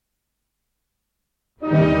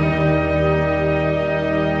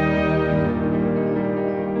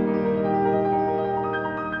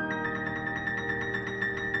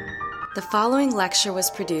following lecture was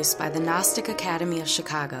produced by the Gnostic Academy of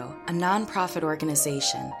Chicago, a nonprofit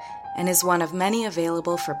organization, and is one of many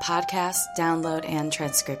available for podcast, download, and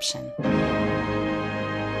transcription.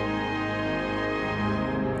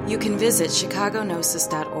 You can visit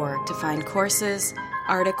chicagognosis.org to find courses,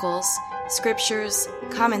 articles, scriptures,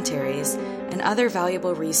 commentaries, and other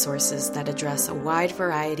valuable resources that address a wide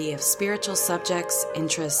variety of spiritual subjects,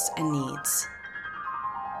 interests, and needs.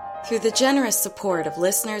 Through the generous support of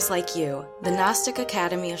listeners like you, the Gnostic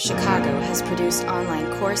Academy of Chicago has produced online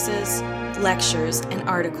courses, lectures, and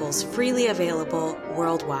articles freely available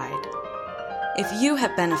worldwide. If you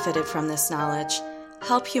have benefited from this knowledge,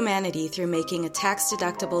 help humanity through making a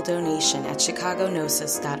tax-deductible donation at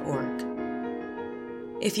chicagognosis.org.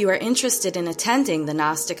 If you are interested in attending the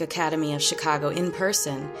Gnostic Academy of Chicago in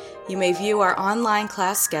person, you may view our online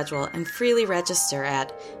class schedule and freely register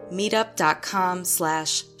at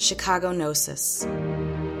meetup.com/ChicagoGnosis.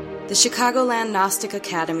 The Chicagoland Gnostic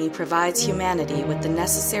Academy provides humanity with the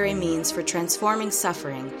necessary means for transforming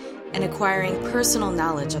suffering and acquiring personal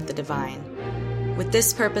knowledge of the divine. With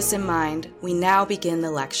this purpose in mind, we now begin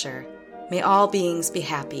the lecture. May all beings be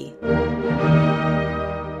happy.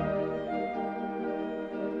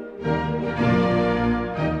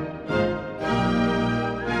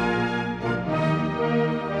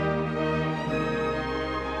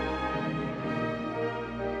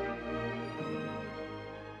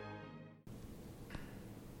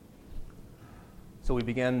 So we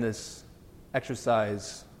began this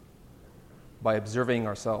exercise by observing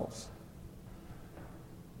ourselves,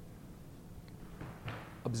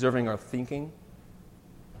 observing our thinking,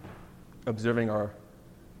 observing our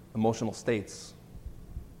emotional states,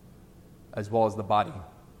 as well as the body.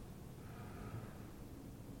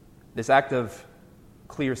 This act of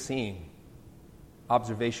clear seeing,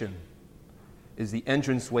 observation, is the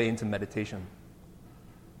entranceway into meditation.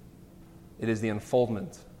 It is the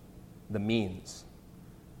unfoldment, the means,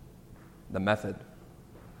 the method.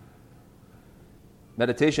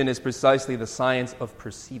 Meditation is precisely the science of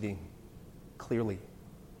perceiving clearly,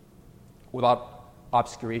 without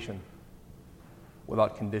obscuration,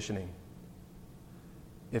 without conditioning.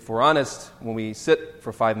 If we're honest, when we sit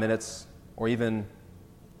for 5 minutes, or even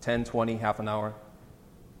 10, 20, half an hour,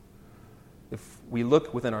 if we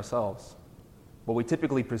look within ourselves, what we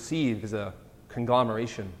typically perceive is a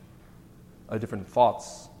conglomeration of different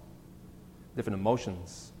thoughts, different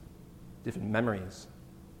emotions, different memories,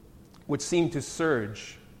 which seem to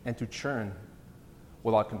surge and to churn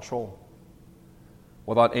without control,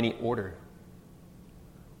 without any order,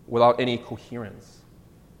 without any coherence.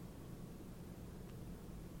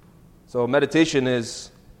 So meditation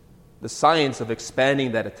is the science of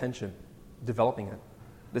expanding that attention, developing it,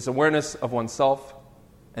 this awareness of oneself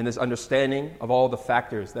and this understanding of all the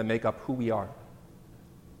factors that make up who we are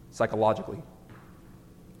psychologically.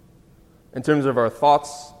 In terms of our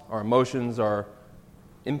thoughts, our emotions, our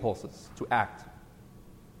impulses to act.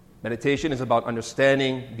 Meditation is about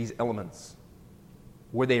understanding these elements,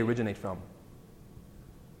 where they originate from,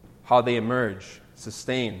 how they emerge,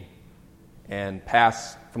 sustain, and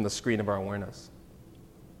pass from the screen of our awareness,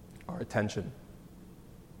 our attention.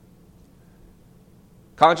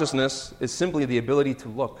 Consciousness is simply the ability to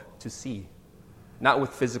look, to see, not with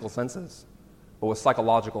physical senses, but with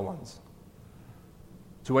psychological ones.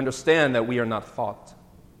 To understand that we are not thought,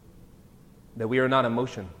 that we are not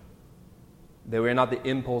emotion, that we are not the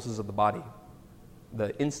impulses of the body,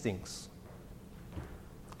 the instincts.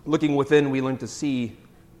 Looking within, we learn to see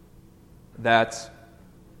that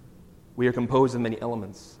we are composed of many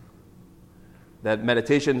elements, that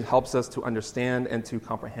meditation helps us to understand and to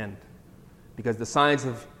comprehend, because the science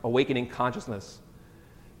of awakening consciousness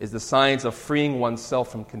is the science of freeing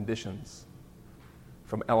oneself from conditions,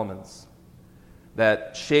 from elements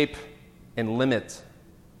that shape and limit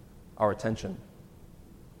our attention,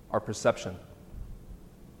 our perception.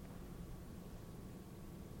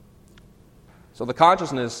 So the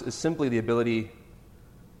consciousness is simply the ability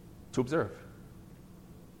to observe,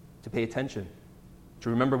 to pay attention, to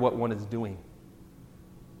remember what one is doing.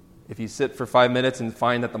 If you sit for 5 minutes and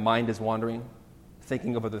find that the mind is wandering,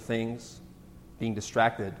 thinking of other things, being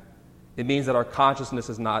distracted, it means that our consciousness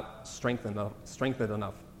is not strengthened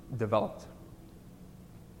enough, developed.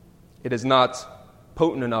 It is not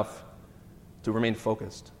potent enough to remain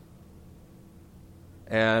focused.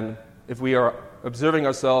 And if we are observing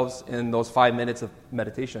ourselves in those 5 minutes of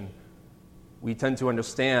meditation, we tend to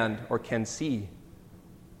understand or can see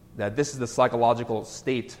that this is the psychological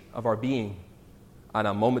state of our being on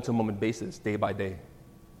a moment-to-moment basis, day by day.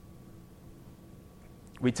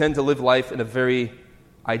 We tend to live life in a very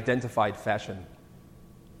identified fashion,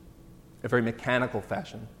 a very mechanical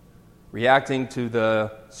fashion, reacting to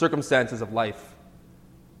the circumstances of life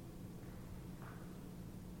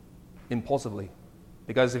impulsively.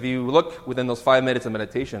 Because if you look within those 5 minutes of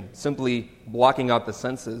meditation, simply blocking out the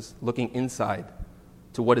senses, looking inside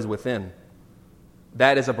to what is within,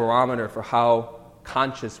 that is a barometer for how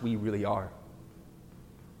conscious we really are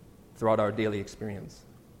throughout our daily experience.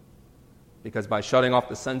 Because by shutting off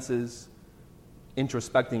the senses,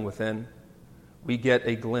 introspecting within, we get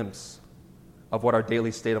a glimpse of what our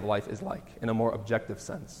daily state of life is like in a more objective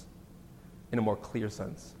sense, in a more clear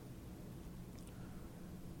sense.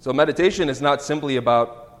 So meditation is not simply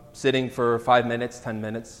about sitting for 5 minutes, 10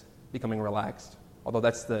 minutes, becoming relaxed, although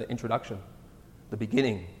that's the introduction, the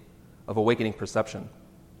beginning of awakening perception.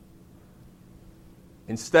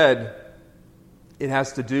 Instead, it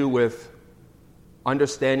has to do with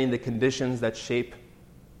understanding the conditions that shape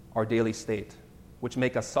our daily state, which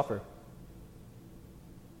make us suffer.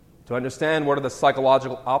 To understand what are the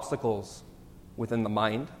psychological obstacles within the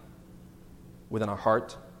mind, within our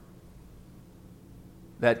heart,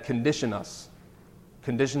 that condition us,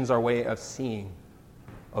 conditions our way of seeing,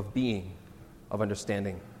 of being, of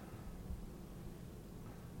understanding.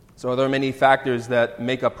 So there are many factors that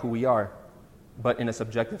make up who we are, but in a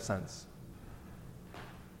subjective sense.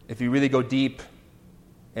 If you really go deep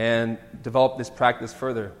and develop this practice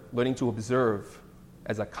further, learning to observe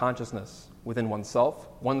as a consciousness within oneself,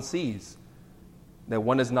 one sees that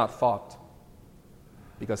one is not thought.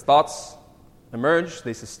 Because thoughts emerge,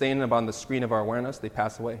 they sustain upon the screen of our awareness, they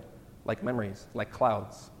pass away, like memories, like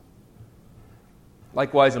clouds.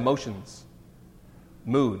 Likewise, emotions,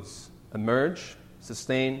 moods emerge,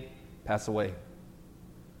 sustain, pass away.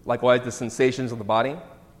 Likewise, the sensations of the body,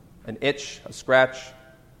 an itch, a scratch,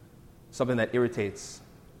 something that irritates.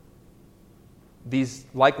 These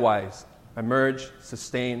likewise emerge,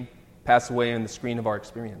 sustain, pass away on the screen of our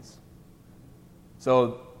experience.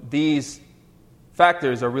 So these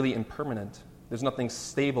factors are really impermanent. There's nothing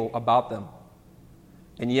stable about them.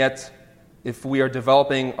 And yet, if we are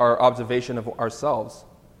developing our observation of ourselves,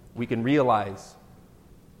 we can realize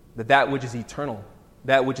that that which is eternal,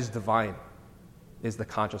 that which is divine, is the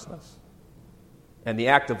consciousness. And the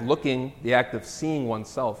act of looking, the act of seeing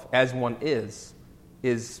oneself as one is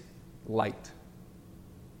light,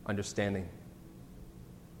 understanding.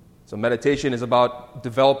 So meditation is about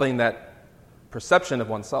developing that perception of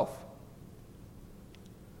oneself.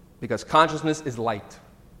 Because consciousness is light,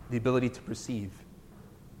 the ability to perceive,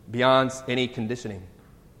 beyond any conditioning,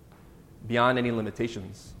 beyond any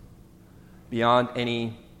limitations, beyond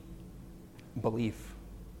any belief.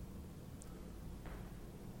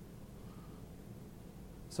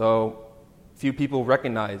 So few people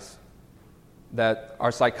recognize that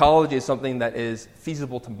our psychology is something that is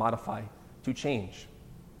feasible to modify, to change.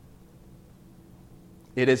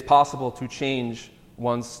 It is possible to change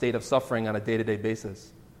one's state of suffering on a day-to-day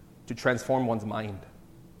basis, to transform one's mind.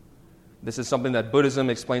 This is something that Buddhism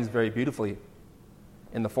explains very beautifully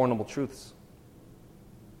in the Four Noble Truths.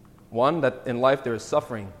 One, that in life there is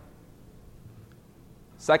suffering.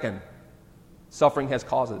 Second, suffering has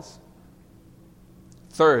causes.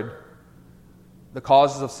 Third, the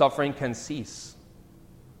causes of suffering can cease.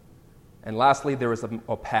 And lastly, there is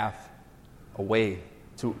a path, a way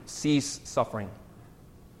to cease suffering.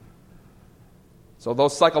 So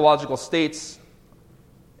those psychological states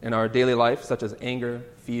in our daily life, such as anger,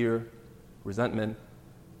 fear, resentment,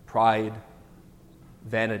 pride,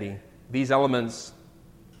 vanity, these elements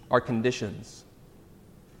are conditions.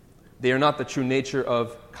 They are not the true nature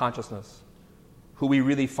of consciousness, who we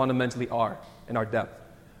really fundamentally are in our depth.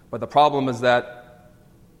 But the problem is that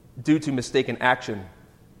due to mistaken action,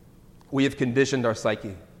 we have conditioned our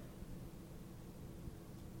psyche.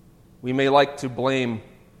 We may like to blame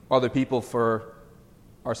other people for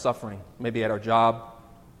our suffering, maybe at our job,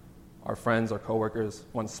 our friends, our coworkers,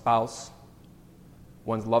 one's spouse,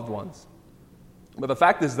 one's loved ones. But the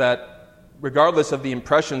fact is that regardless of the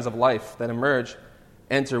impressions of life that emerge,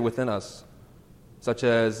 enter within us, such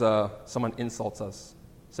as someone insults us,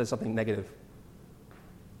 says something negative,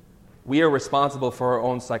 we are responsible for our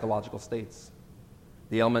own psychological states.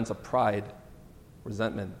 The elements of pride,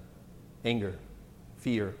 resentment, anger,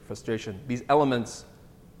 fear, frustration. These elements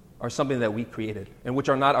are something that we created and which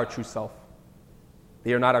are not our true self.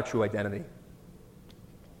 They are not our true identity.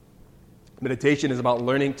 Meditation is about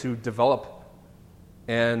learning to develop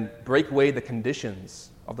and break away the conditions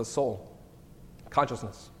of the soul,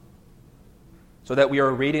 consciousness, so that we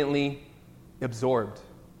are radiantly absorbed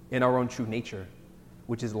in our own true nature,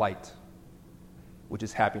 which is light, which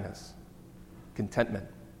is happiness, contentment.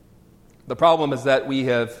 The problem is that we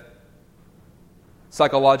have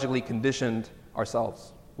psychologically conditioned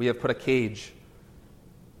ourselves. We have put a cage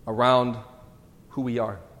around who we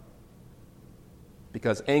are.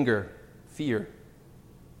 Because anger, fear,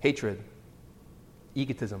 hatred,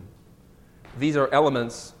 egotism, these are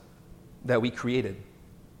elements that we created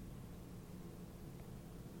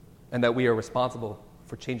and that we are responsible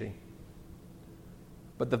for changing.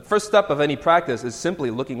 But the first step of any practice is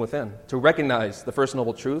simply looking within to recognize the first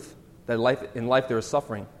noble truth that in life there is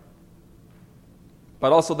suffering,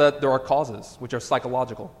 but also that there are causes which are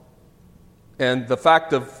psychological. And the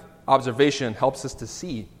fact of observation helps us to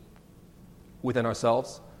see within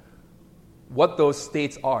ourselves what those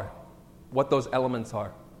states are, what those elements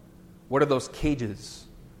are, what are those cages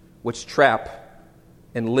which trap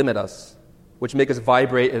and limit us, which make us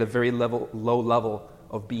vibrate at a very low level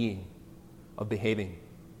of being, of behaving.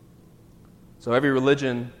 So every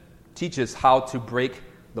religion teaches how to break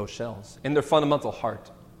those shells in their fundamental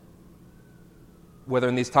heart. Whether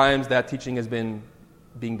in these times that teaching has been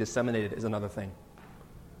being disseminated is another thing.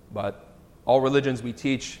 But all religions we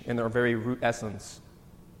teach in their very root essence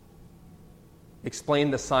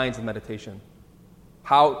explain the science of meditation,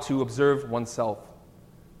 how to observe oneself,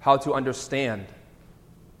 how to understand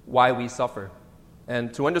why we suffer,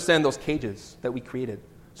 and to understand those cages that we created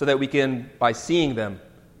so that we can, by seeing them,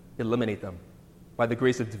 eliminate them by the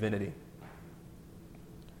grace of divinity.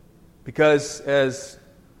 Because as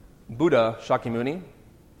Buddha Shakyamuni,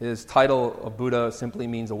 his title of Buddha simply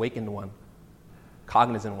means awakened one,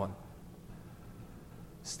 cognizant one,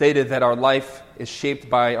 stated that our life is shaped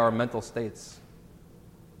by our mental states,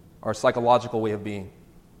 our psychological way of being.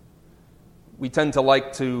 We tend to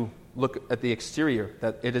like to look at the exterior,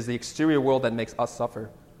 that it is the exterior world that makes us suffer.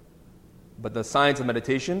 But the science of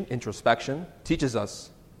meditation, introspection, teaches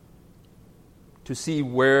us to see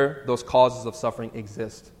where those causes of suffering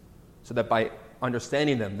exist, so that by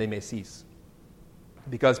understanding them, they may cease.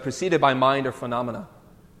 Because preceded by mind are phenomena,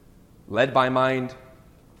 led by mind,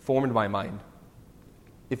 formed by mind.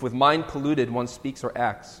 If with mind polluted one speaks or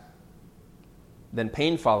acts, then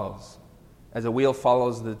pain follows, as a wheel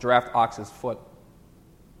follows the draft ox's foot.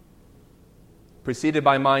 Preceded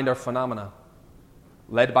by mind are phenomena,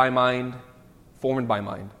 led by mind, formed by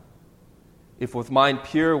mind. If with mind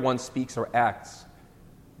pure one speaks or acts,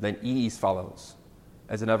 then ease follows,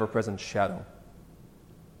 as an ever-present shadow.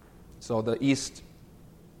 So the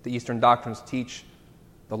Eastern doctrines teach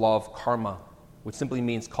the law of karma, which simply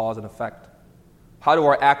means cause and effect. How do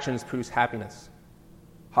our actions produce happiness?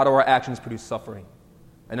 How do our actions produce suffering?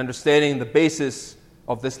 And understanding the basis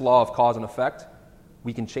of this law of cause and effect,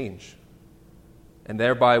 we can change. And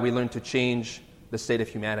thereby we learn to change the state of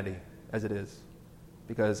humanity as it is.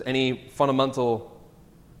 Because any fundamental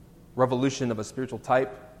revolution of a spiritual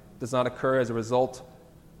type does not occur as a result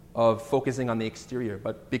of focusing on the exterior,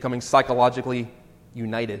 but becoming psychologically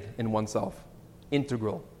united in oneself,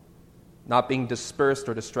 integral, not being dispersed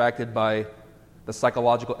or distracted by the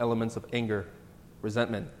psychological elements of anger,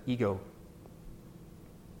 resentment, ego.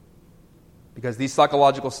 Because these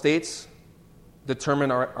psychological states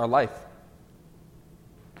determine our life.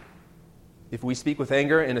 If we speak with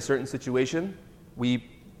anger in a certain situation, we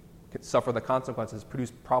suffer the consequences,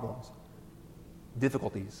 produce problems,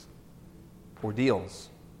 difficulties, ordeals.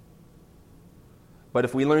 But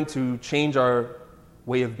if we learn to change our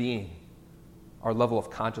way of being, our level of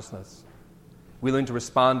consciousness, we learn to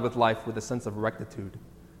respond with life with a sense of rectitude,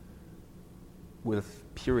 with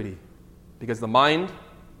purity. Because the mind,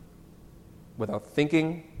 without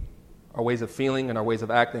thinking, our ways of feeling and our ways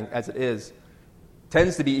of acting as it is,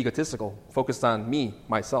 tends to be egotistical, focused on me,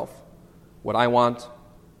 myself, what I want,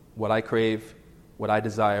 what I crave, what I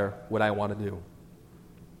desire, what I want to do.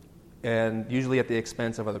 And usually at the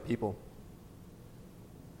expense of other people.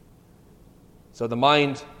 So the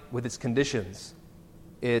mind, with its conditions,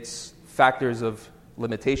 its factors of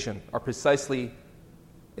limitation, are precisely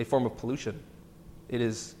a form of pollution. It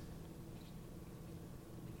is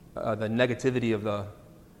the negativity of the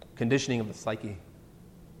conditioning of the psyche.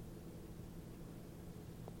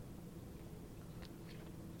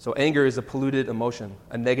 So anger is a polluted emotion,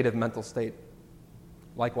 a negative mental state.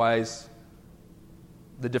 Likewise,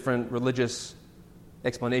 the different religious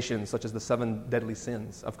explanations, such as the 7 deadly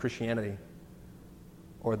sins of Christianity,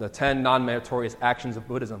 or the 10 non-meritorious actions of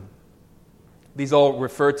Buddhism, these all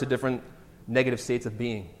refer to different negative states of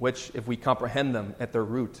being, which, if we comprehend them at their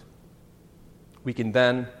root, we can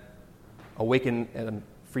then awaken and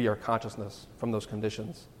free our consciousness from those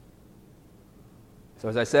conditions. So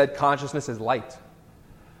as I said, consciousness is light,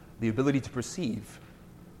 the ability to perceive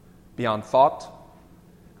beyond thought,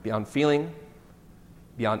 beyond feeling,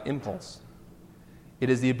 beyond impulse.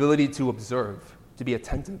 It is the ability to observe, to be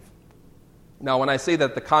attentive. Now, when I say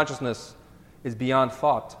that the consciousness is beyond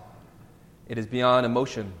thought, It is beyond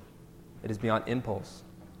emotion. It is beyond impulse.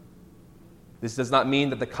 This does not mean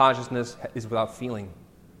that the consciousness is without feeling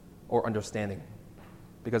or understanding.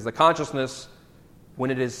 Because the consciousness,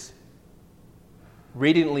 when it is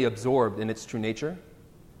radiantly absorbed in its true nature,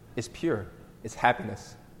 is pure. It's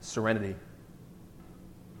happiness, serenity,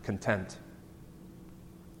 content.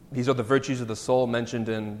 These are the virtues of the soul mentioned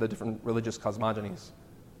in the different religious cosmogonies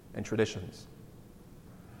and traditions.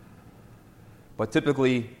 But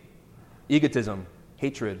typically, egotism,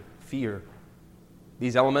 hatred, fear,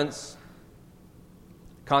 these elements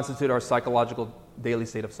constitute our psychological daily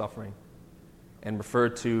state of suffering and refer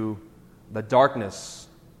to the darkness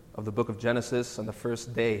of the book of Genesis on the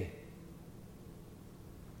first day.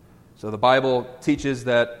 So the Bible teaches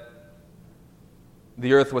that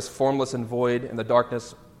the earth was formless and void, and the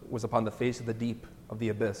darkness was upon the face of the deep, of the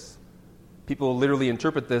abyss. People literally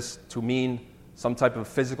interpret this to mean some type of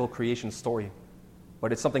physical creation story,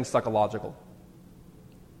 but it's something psychological.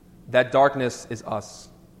 That darkness is us,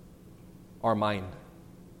 our mind.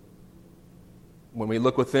 When we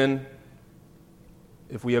look within,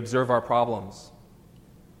 if we observe our problems,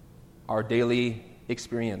 our daily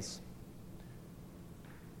experience,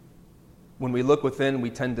 when we look within, we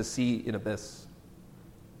tend to see an abyss,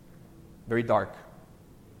 very dark,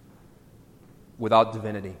 without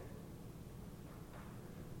divinity.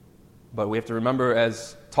 But we have to remember,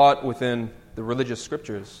 as taught within the religious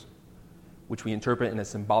scriptures, which we interpret in a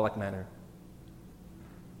symbolic manner,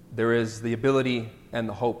 there is the ability and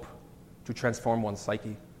the hope to transform one's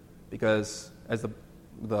psyche. Because as the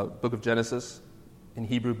book of Genesis, in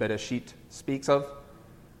Hebrew, Bereshit, speaks of,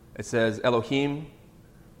 it says, Elohim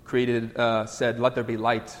said, let there be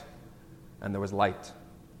light, and there was light.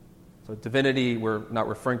 So divinity, we're not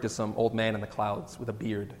referring to some old man in the clouds with a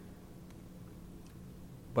beard,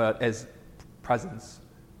 but as presence,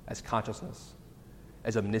 as consciousness,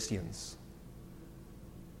 as omniscience,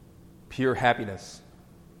 pure happiness,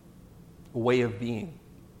 a way of being.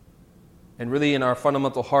 And really in our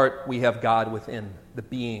fundamental heart, we have God within, the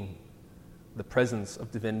being, the presence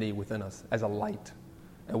of divinity within us as a light.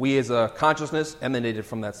 And we as a consciousness emanated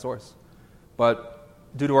from that source. But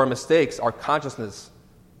due to our mistakes, our consciousness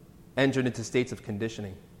entered into states of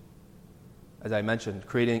conditioning, as I mentioned,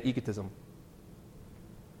 creating egotism.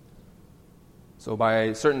 So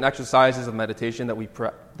by certain exercises of meditation that we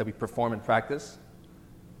perform and practice,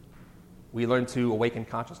 we learn to awaken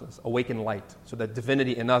consciousness, awaken light, so that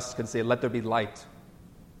divinity in us can say, let there be light,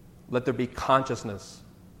 let there be consciousness,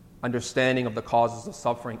 understanding of the causes of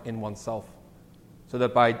suffering in oneself, so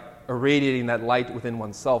that by irradiating that light within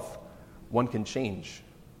oneself, one can change.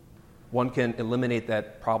 One can eliminate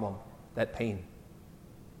that problem, that pain.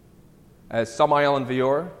 As Samael Aun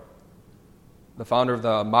Weor, the founder of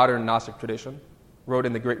the modern Gnostic tradition, wrote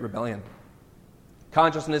in The Great Rebellion,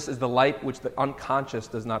 consciousness is the light which the unconscious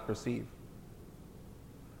does not perceive.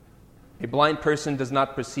 A blind person does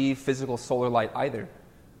not perceive physical solar light either,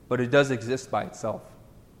 but it does exist by itself.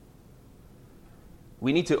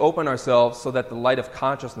 We need to open ourselves so that the light of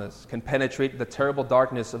consciousness can penetrate the terrible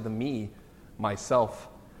darkness of the me, myself,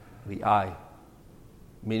 the I,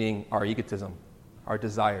 meaning our egotism, our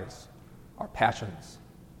desires, our passions,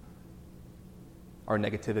 our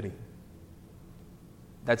negativity.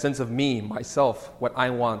 That sense of me, myself, what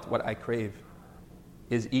I want, what I crave,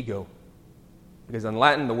 is ego. Because in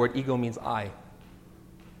Latin, the word ego means I.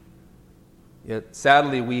 Yet,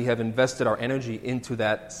 sadly, we have invested our energy into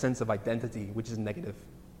that sense of identity, which is negative,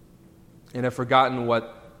 and have forgotten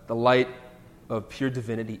what the light of pure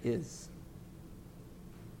divinity is.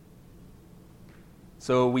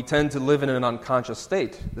 So we tend to live in an unconscious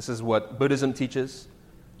state. This is what Buddhism teaches,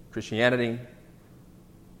 Christianity,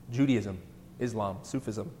 Judaism, Islam,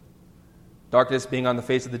 Sufism. Darkness being on the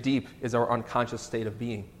face of the deep is our unconscious state of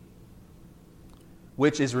being,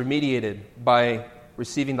 which is remediated by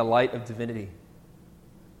receiving the light of divinity,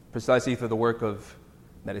 precisely through the work of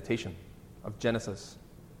meditation, of Genesis,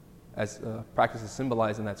 as practices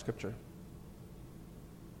symbolized in that scripture.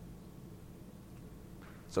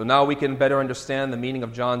 So now we can better understand the meaning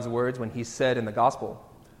of John's words when he said in the gospel,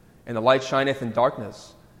 "And the light shineth in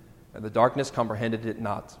darkness, and the darkness comprehended it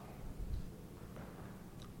not."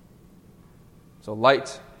 So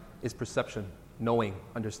light is perception, knowing,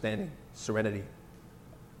 understanding, serenity.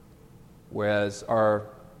 Whereas our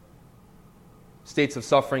states of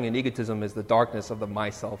suffering and egotism is the darkness of the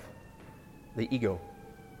myself, the ego.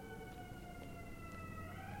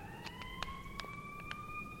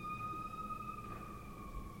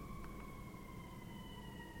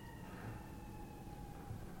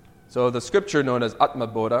 So the scripture known as Atma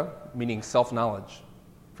Bodha, meaning self-knowledge,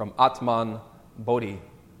 from Atman Bodhi,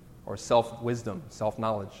 or self-wisdom,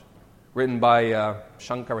 self-knowledge, written by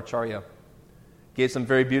Shankaracharya, gave some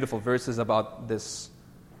very beautiful verses about this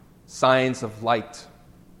science of light,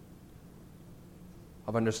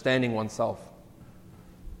 of understanding oneself.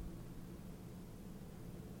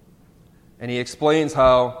 And he explains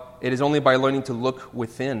how it is only by learning to look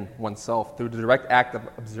within oneself through the direct act of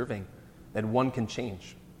observing that one can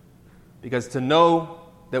change. Because to know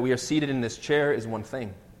that we are seated in this chair is one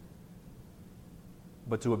thing,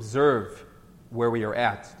 but to observe where we are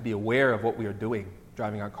at, to be aware of what we are doing,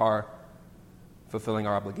 driving our car, fulfilling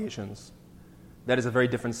our obligations, that is a very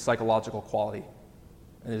different psychological quality,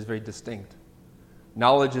 and it is very distinct.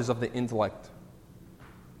 Knowledge is of the intellect,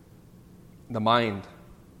 the mind,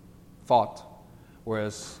 thought,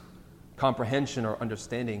 whereas comprehension or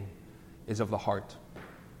understanding is of the heart,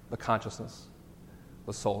 the consciousness,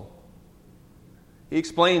 the soul. He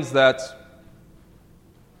explains that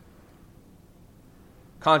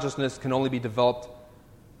consciousness can only be developed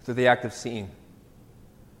through the act of seeing.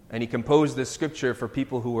 And he composed this scripture for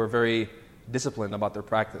people who were very disciplined about their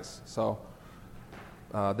practice. So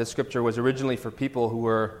this scripture was originally for people who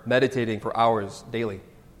were meditating for hours daily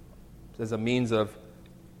as a means of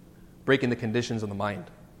breaking the conditions of the mind.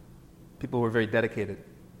 People who were very dedicated.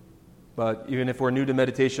 But even if we're new to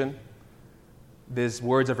meditation, these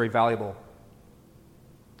words are very valuable.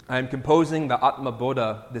 I am composing the Atma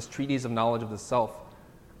Bodha, this treatise of knowledge of the self,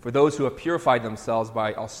 for those who have purified themselves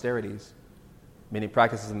by austerities, meaning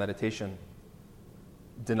practices of meditation,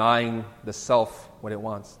 denying the self what it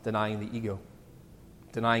wants, denying the ego,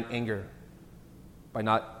 denying anger by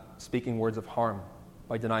not speaking words of harm,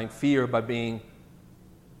 by denying fear by being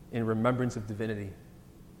in remembrance of divinity,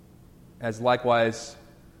 as likewise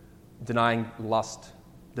denying lust,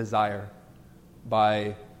 desire,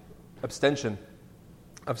 by abstention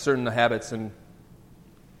of certain habits and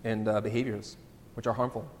behaviors which are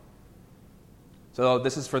harmful. So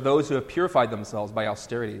this is for those who have purified themselves by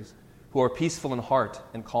austerities, who are peaceful in heart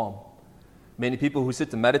and calm. Many people who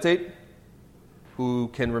sit to meditate, who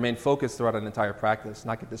can remain focused throughout an entire practice,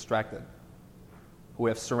 not get distracted, who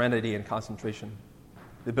have serenity and concentration,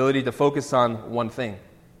 the ability to focus on one thing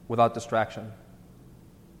without distraction.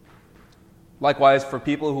 Likewise, for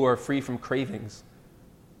people who are free from cravings,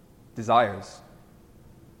 desires,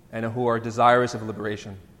 and who are desirous of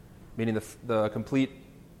liberation, meaning the complete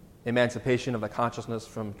emancipation of the consciousness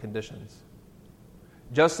from conditions.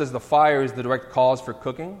 Just as the fire is the direct cause for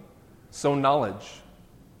cooking, so knowledge,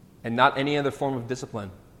 and not any other form of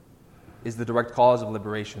discipline, is the direct cause of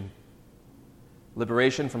liberation.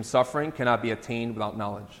 Liberation from suffering cannot be attained without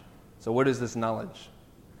knowledge. So what is this knowledge?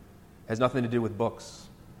 It has nothing to do with books,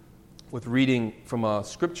 with reading from a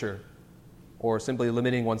scripture, or simply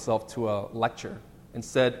limiting oneself to a lecture.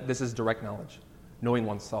 Instead, this is direct knowledge, knowing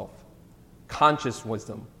oneself. Conscious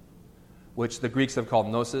wisdom, which the Greeks have called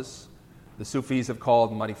gnosis, the Sufis have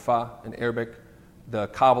called marifah in Arabic, the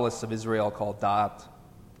Kabbalists of Israel call da'at.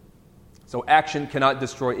 So action cannot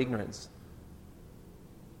destroy ignorance.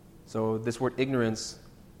 So this word ignorance,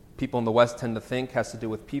 people in the West tend to think has to do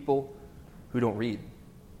with people who don't read,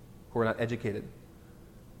 who are not educated.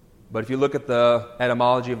 But if you look at the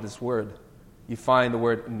etymology of this word, you find the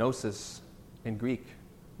word gnosis in Greek,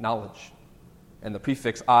 knowledge, and the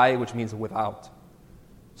prefix I, which means without.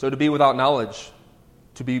 So to be without knowledge,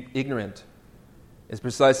 to be ignorant, is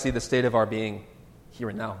precisely the state of our being here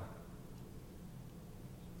and now.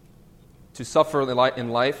 To suffer in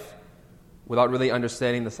life without really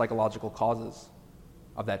understanding the psychological causes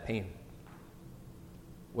of that pain,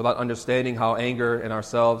 without understanding how anger and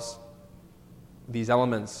ourselves, these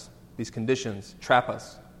elements, these conditions, trap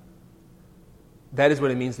us. That is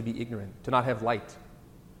what it means to be ignorant, to not have light,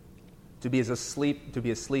 to be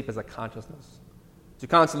asleep as a consciousness, to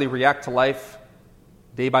constantly react to life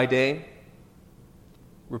day by day,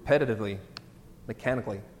 repetitively,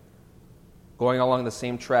 mechanically, going along the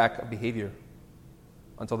same track of behavior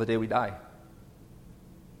until the day we die.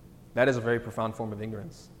 That is a very profound form of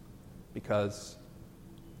ignorance, because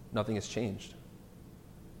nothing has changed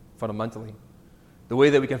fundamentally. The way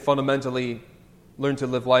that we can fundamentally learn to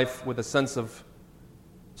live life with a sense of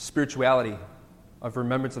spirituality, of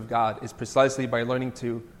remembrance of God, is precisely by learning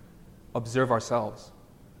to observe ourselves.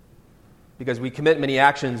 Because we commit many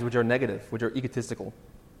actions which are negative, which are egotistical.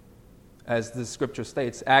 As the scripture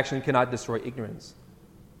states, action cannot destroy ignorance,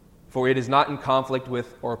 for it is not in conflict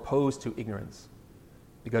with or opposed to ignorance.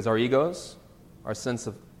 Because our egos, our sense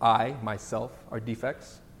of I, myself, our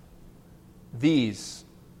defects, these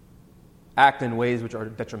act in ways which are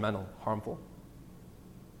detrimental, harmful.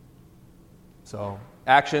 So,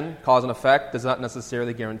 action, cause and effect, does not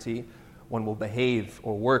necessarily guarantee one will behave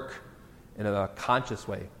or work in a conscious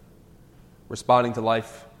way, responding to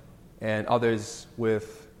life and others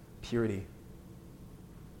with purity,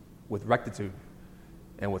 with rectitude,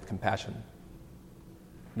 and with compassion.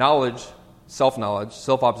 Knowledge, self-knowledge,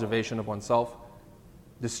 self-observation of oneself,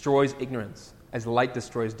 destroys ignorance as light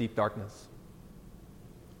destroys deep darkness.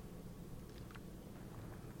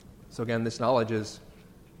 So again, this knowledge is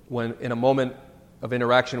when in a moment of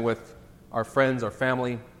interaction with our friends, our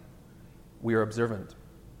family, we are observant.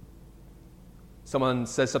 Someone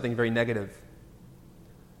says something very negative,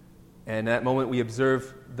 and in that moment we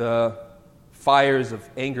observe the fires of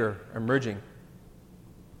anger emerging,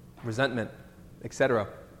 resentment, etc.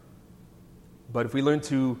 But if we learn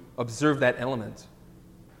to observe that element,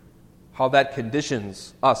 how that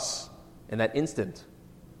conditions us in that instant,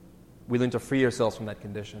 we learn to free ourselves from that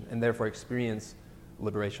condition and therefore experience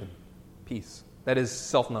liberation, peace. That is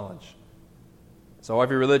self-knowledge. So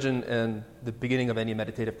every religion and the beginning of any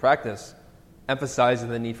meditative practice emphasizes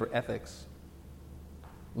the need for ethics,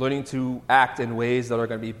 learning to act in ways that are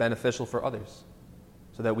going to be beneficial for others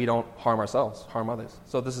so that we don't harm ourselves, harm others.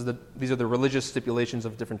 So these are the religious stipulations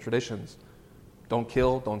of different traditions. Don't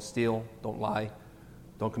kill, don't steal, don't lie,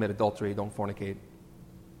 don't commit adultery, don't fornicate,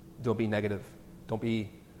 don't be negative, don't be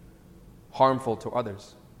harmful to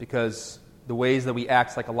others, because the ways that we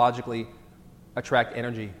act psychologically attract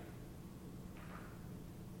energy.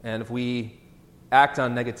 And if we act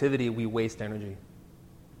on negativity, we waste energy.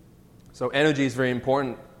 So energy is very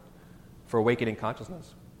important for awakening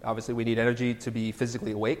consciousness. Obviously, we need energy to be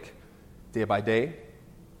physically awake day by day.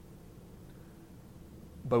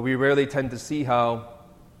 But we rarely tend to see how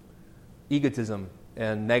egotism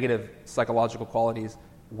and negative psychological qualities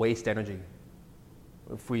waste energy.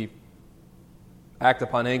 If we act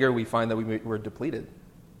upon anger, we find that we're depleted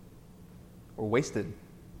or wasted.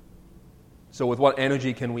 So with what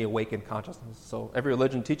energy can we awaken consciousness? So every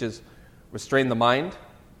religion teaches restrain the mind.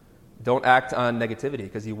 Don't act on negativity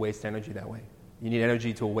because you waste energy that way. You need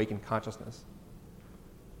energy to awaken consciousness.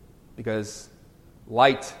 Because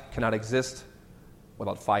light cannot exist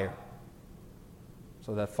without fire.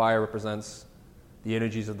 So that fire represents the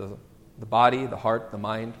energies of the body, the heart, the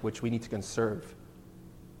mind, which we need to conserve.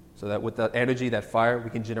 So that with that energy, that fire, we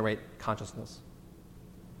can generate consciousness.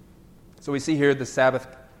 So we see here the Sabbath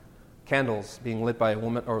candles being lit by a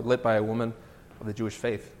woman of the Jewish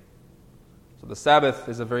faith. So the Sabbath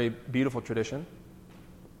is a very beautiful tradition.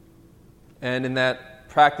 And in that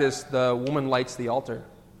practice, the woman lights the altar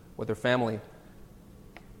with her family.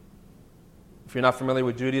 If you're not familiar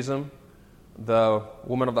with Judaism, the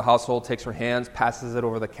woman of the household takes her hands, passes it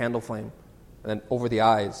over the candle flame, and then over the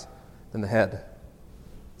eyes, then the head.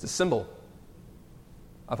 It's a symbol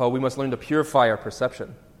of how we must learn to purify our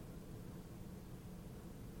perception.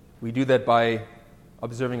 We do that by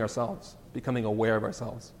observing ourselves, becoming aware of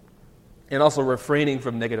ourselves, and also refraining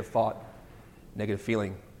from negative thought, negative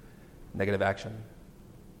feeling, negative action.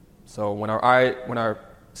 So when our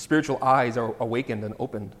spiritual eyes are awakened and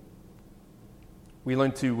opened, we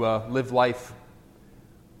learn to live life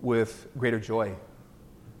with greater joy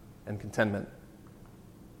and contentment.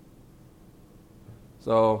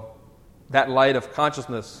 So that light of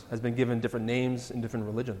consciousness has been given different names in different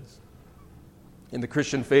religions. In the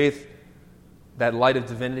Christian faith, that light of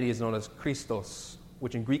divinity is known as Christos,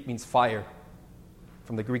 which in Greek means fire,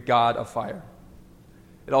 from the Greek god of fire.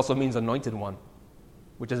 It also means anointed one,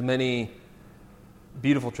 which has many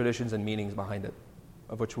beautiful traditions and meanings behind it,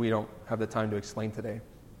 of which we don't have the time to explain today.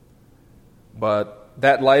 But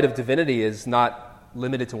that light of divinity is not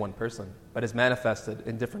limited to one person, but is manifested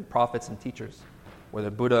in different prophets and teachers, whether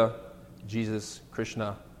Buddha, Jesus,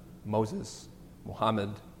 Krishna, Moses, Muhammad,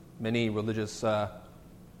 many religious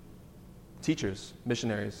teachers,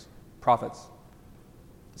 missionaries, prophets.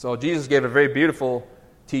 So Jesus gave a very beautiful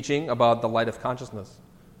teaching about the light of consciousness,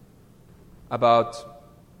 about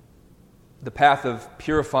the path of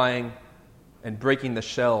purifying and breaking the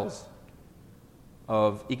shells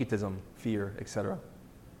of egotism, fear, etc.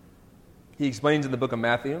 He explains in the book of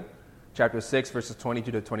Matthew, chapter 6, verses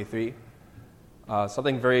 22 to 23,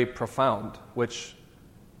 something very profound, which,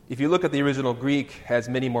 if you look at the original Greek, has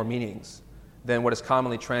many more meanings than what is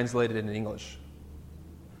commonly translated in English.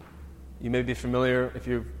 You may be familiar, if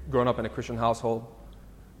you've grown up in a Christian household,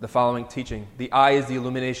 the following teaching. The eye is the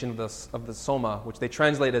illumination of the soma, which they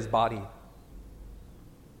translate as body.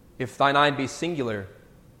 If thine eye be singular,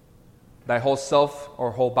 thy whole self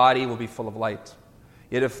or whole body will be full of light.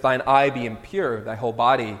 Yet if thine eye be impure, thy whole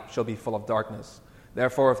body shall be full of darkness.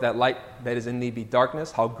 Therefore, if that light that is in thee be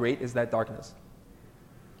darkness, how great is that darkness?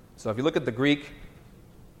 So if you look at the Greek,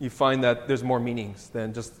 you find that there's more meanings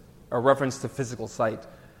than just a reference to physical sight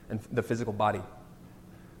and the physical body.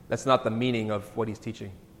 That's not the meaning of what he's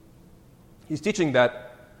teaching. He's teaching that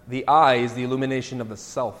the I is the illumination of the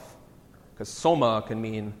self, because soma can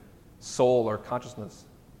mean soul or consciousness.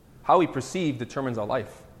 How we perceive determines our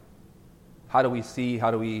life. How do we see,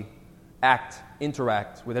 how do we act,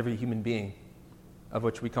 interact with every human being of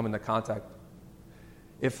which we come into contact?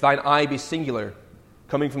 If thine I be singular,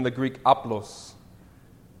 coming from the Greek aplos,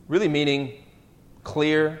 really meaning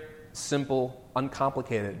clear, simple,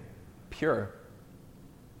 uncomplicated, pure,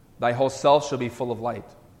 thy whole self shall be full of light.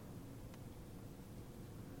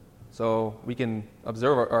 So we can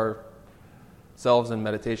observe ourselves in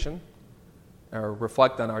meditation or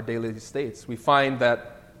reflect on our daily states. We find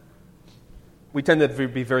that we tend to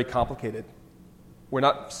be very complicated. We're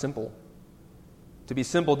not simple. To be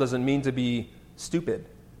simple doesn't mean to be stupid.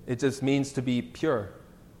 It just means to be pure.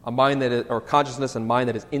 A mind that is, or consciousness and mind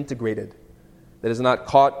that is integrated, that is not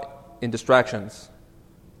caught in distractions,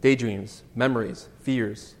 daydreams, memories,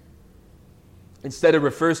 fears. Instead, it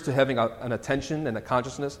refers to having an attention and a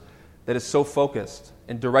consciousness that is so focused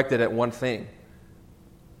and directed at one thing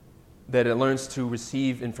that it learns to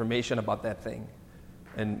receive information about that thing.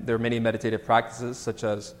 And there are many meditative practices, such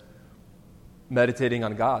as meditating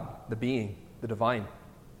on God, the being, the divine,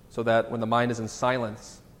 so that when the mind is in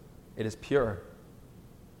silence, it is pure.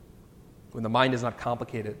 When the mind is not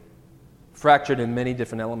complicated, fractured in many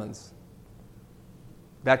different elements,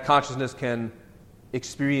 that consciousness can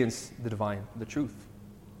experience the divine, the truth.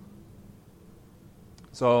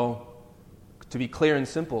 So, to be clear and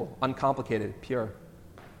simple, uncomplicated, pure,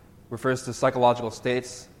 refers to psychological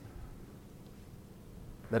states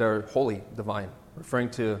that are wholly divine, referring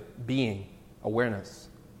to being, awareness,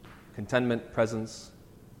 contentment, presence,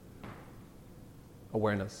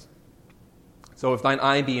 awareness. So if thine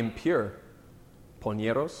eye be impure,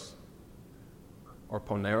 poneros, or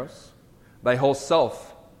poneros, thy whole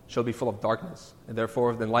self shall be full of darkness. And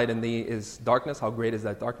therefore, if the light in thee is darkness, how great is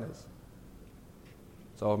that darkness?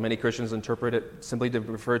 So many Christians interpret it simply to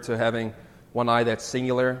refer to having one eye that's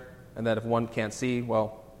singular, and that if one can't see,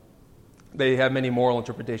 well, they have many moral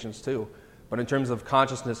interpretations too. But in terms of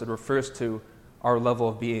consciousness, it refers to our level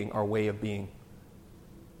of being, our way of being.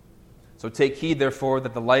 So take heed, therefore,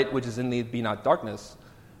 that the light which is in thee be not darkness.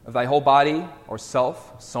 If thy whole body, or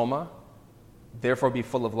self, soma, therefore be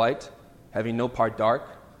full of light, having no part dark,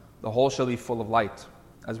 the whole shall be full of light,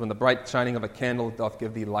 as when the bright shining of a candle doth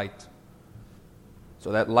give thee light.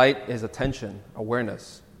 So that light is attention,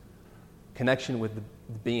 awareness, connection with the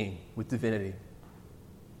being, with divinity.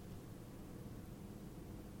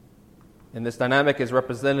 And this dynamic is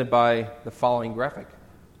represented by the following graphic.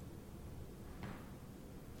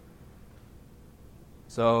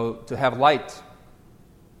 So to have light,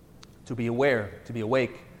 to be aware, to be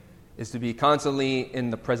awake, is to be constantly in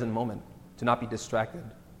the present moment, to not be distracted,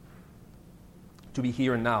 to be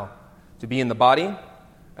here and now, to be in the body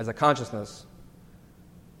as a consciousness,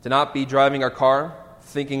 to not be driving our car,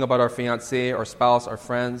 thinking about our fiancé, our spouse, our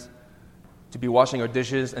friends, to be washing our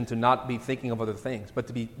dishes, and to not be thinking of other things, but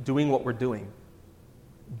to be doing what we're doing,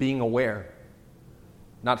 being aware,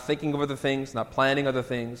 not thinking of other things, not planning other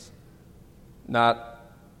things, not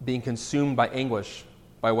being consumed by anguish,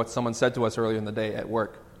 by what someone said to us earlier in the day at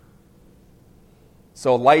work.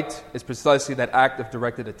 So light is precisely that act of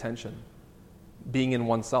directed attention, being in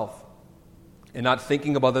oneself, and not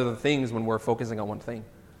thinking about other things when we're focusing on one thing.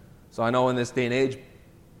 So I know in this day and age,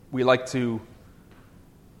 we like to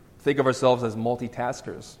think of ourselves as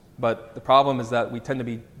multitaskers, but the problem is that we tend to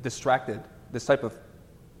be distracted. This type of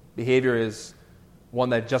behavior is one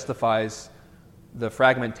that justifies the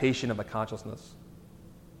fragmentation of the consciousness.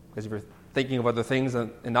 Because if you're thinking of other things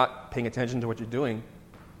and not paying attention to what you're doing,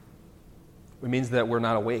 it means that we're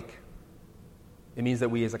not awake. It means that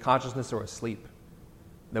we as a consciousness are asleep,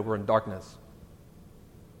 that we're in darkness.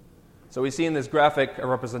 So we see in this graphic a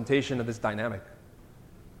representation of this dynamic.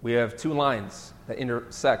 We have two lines that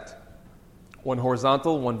intersect, one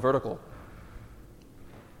horizontal, one vertical.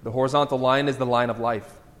 The horizontal line is the line of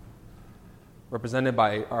life, represented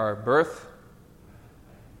by our birth,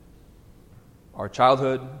 our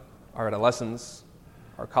childhood, our adolescence,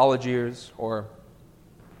 our college years, or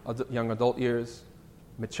young adult years,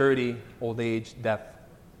 maturity, old age, death.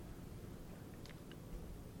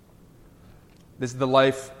 This is the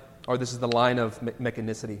life, or this is the line of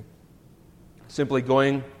mechanicity. Simply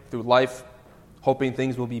going through life, hoping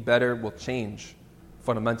things will be better, will change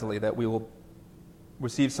fundamentally, that we will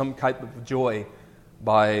receive some type of joy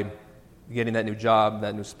by getting that new job,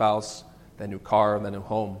 that new spouse, that new car, that new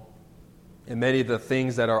home. And many of the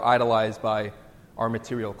things that are idolized by our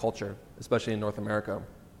material culture, especially in North America.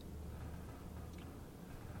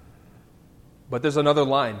 But there's another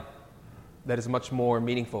line that is much more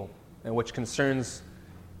meaningful and which concerns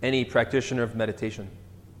any practitioner of meditation.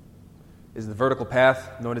 is the vertical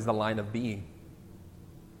path known as the line of being.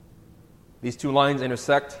 These two lines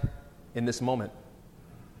intersect in this moment.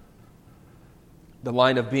 The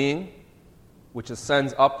line of being, which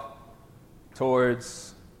ascends up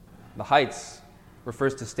towards the heights,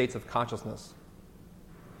 refers to states of consciousness,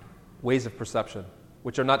 ways of perception,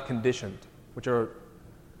 which are not conditioned, which are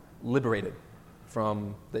liberated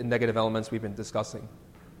from the negative elements we've been discussing,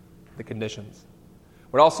 the conditions.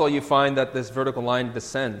 But also you find that this vertical line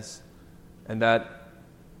descends, and that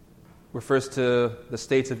refers to the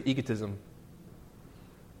states of egotism.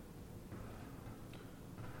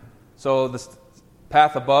 So the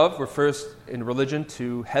path above refers in religion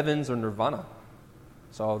to heavens or nirvana.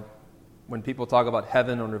 So when people talk about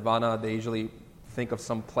heaven or nirvana, they usually think of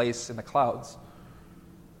some place in the clouds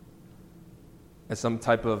as some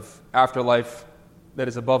type of afterlife that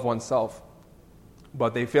is above oneself.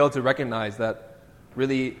 But they fail to recognize that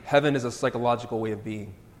really heaven is a psychological way of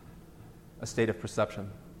being, a state of perception.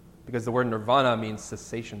 Because the word nirvana means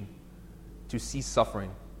cessation, to cease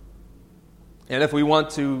suffering. And if we want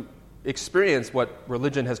to experience what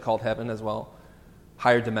religion has called heaven as well,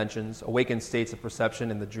 higher dimensions, awakened states of perception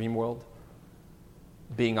in the dream world,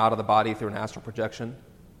 being out of the body through an astral projection,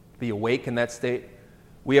 be awake in that state,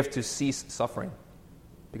 we have to cease suffering.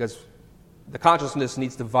 Because the consciousness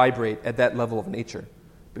needs to vibrate at that level of nature.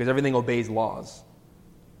 Because everything obeys laws,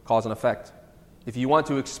 cause and effect. If you want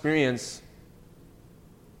to experience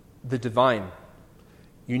the divine,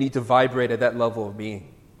 you need to vibrate at that level of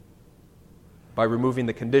being by removing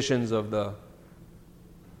the conditions of the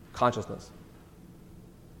consciousness.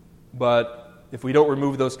 But if we don't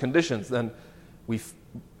remove those conditions, then we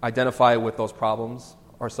identify with those problems,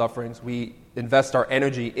 our sufferings. We invest our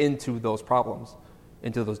energy into those problems,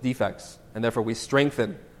 into those defects, and therefore we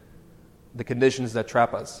strengthen the conditions that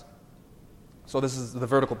trap us. So this is the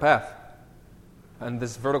vertical path. And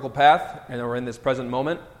this vertical path, and we're in this present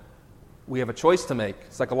moment, we have a choice to make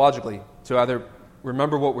psychologically to either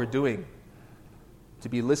remember what we're doing, to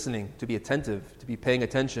be listening, to be attentive, to be paying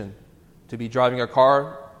attention, to be driving our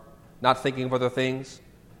car, not thinking of other things,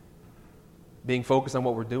 being focused on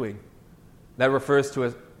what we're doing. That refers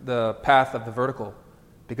to the path of the vertical.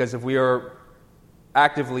 Because if we are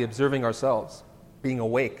actively observing ourselves, being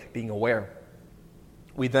awake, being aware,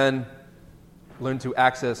 we then learn to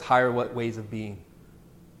access higher ways of being,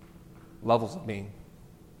 levels of being,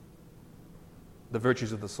 the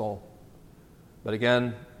virtues of the soul. But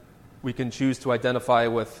again, we can choose to identify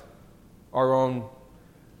with our own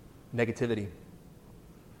negativity,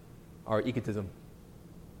 our egotism,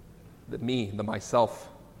 the me, the myself,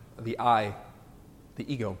 the I,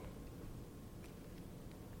 the ego.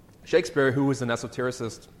 Shakespeare, who was an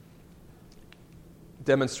esotericist,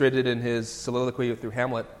 demonstrated in his soliloquy through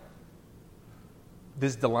Hamlet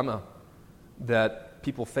this dilemma that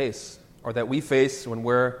people face, or that we face when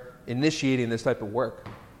we're initiating this type of work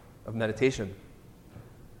of meditation.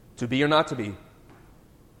 To be or not to be?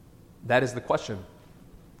 That is the question.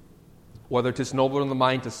 Whether 'tis nobler in the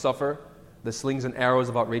mind to suffer the slings and arrows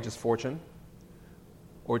of outrageous fortune,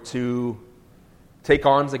 or to take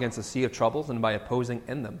arms against a sea of troubles and by opposing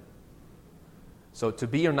end them. So to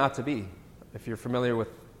be or not to be? If you're familiar with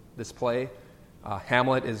this play,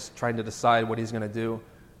 Hamlet is trying to decide what he's going to do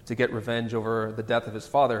to get revenge over the death of his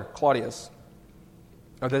father, Claudius,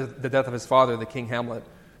 or the death of his father, the King Hamlet,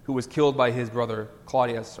 who was killed by his brother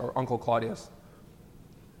Claudius, or Uncle Claudius,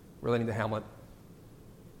 relating to Hamlet.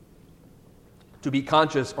 To be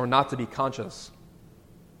conscious or not to be conscious.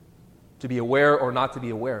 To be aware or not to be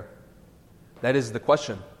aware. That is the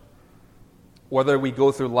question. Whether we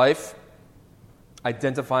go through life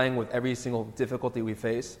identifying with every single difficulty we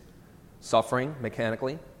face, suffering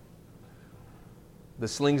mechanically, the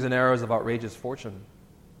slings and arrows of outrageous fortune,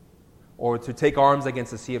 or to take arms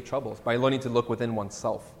against the sea of troubles by learning to look within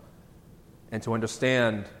oneself and to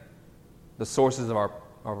understand the sources of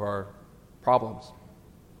our problems.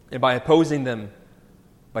 And by opposing them,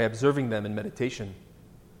 by observing them in meditation,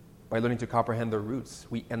 by learning to comprehend their roots,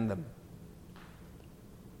 we end them.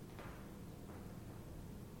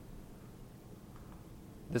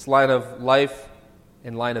 This line of life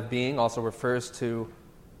and line of being also refers to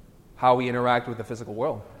how we interact with the physical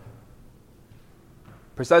world.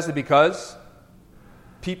 Precisely because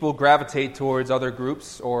people gravitate towards other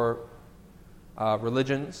groups or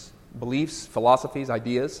religions, beliefs, philosophies,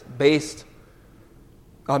 ideas, based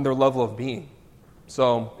on their level of being.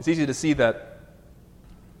 So it's easy to see that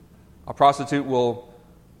a prostitute will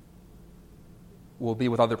be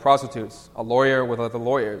with other prostitutes, a lawyer with other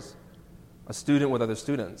lawyers, a student with other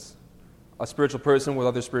students, a spiritual person with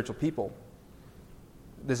other spiritual people.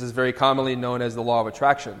 This is very commonly known as the law of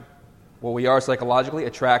attraction. what we are psychologically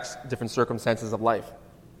attracts different circumstances of life.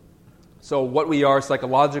 So what we are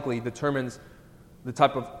psychologically determines the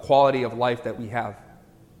type of quality of life that we have,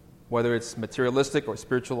 whether it's materialistic or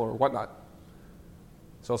spiritual or whatnot.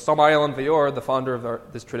 So Samael Aun Weor, the founder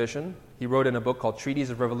of this tradition, he wrote in a book called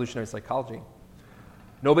Treatise of Revolutionary Psychology.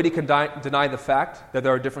 Nobody can deny the fact that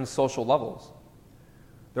there are different social levels.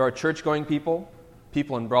 There are church-going people,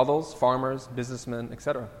 people in brothels, farmers, businessmen,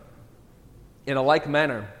 etc. In a like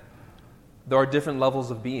manner, there are different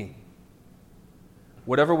levels of being.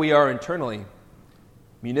 Whatever we are internally,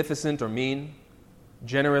 munificent or mean,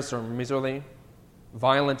 generous or miserly,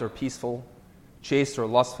 violent or peaceful, chaste or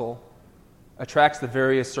lustful, attracts the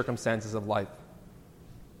various circumstances of life.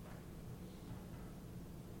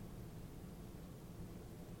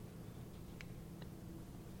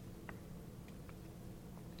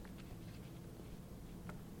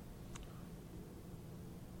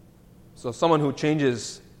 So someone who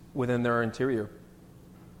changes within their interior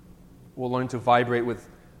will learn to vibrate with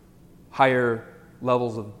higher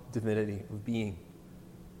levels of divinity, of being,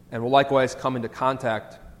 and will likewise come into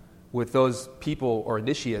contact with those people or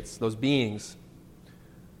initiates, those beings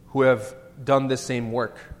who have done this same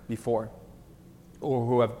work before, or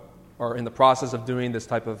who are in the process of doing this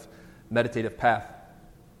type of meditative path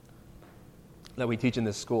that we teach in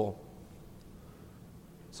this school.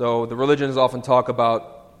 So the religions often talk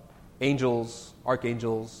about angels,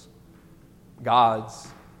 archangels, gods,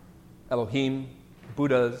 Elohim,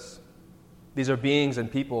 Buddhas. These are beings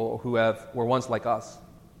and people who were once like us,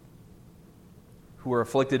 who were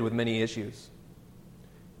afflicted with many issues.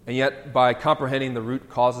 And yet, by comprehending the root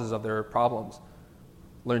causes of their problems,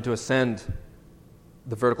 learn to ascend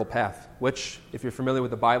the vertical path, which, if you're familiar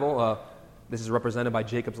with the Bible, this is represented by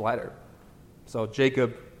Jacob's ladder. So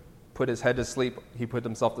Jacob put his head to sleep. He put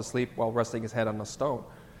himself to sleep while resting his head on a stone,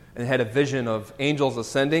 and had a vision of angels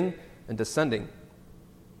ascending and descending,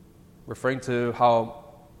 referring to how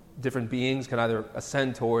different beings can either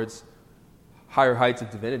ascend towards higher heights of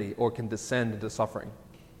divinity or can descend into suffering.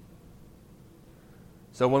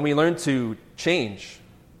 So when we learn to change,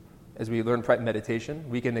 as we learn meditation,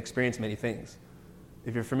 we can experience many things.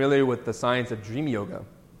 If you're familiar with the science of dream yoga,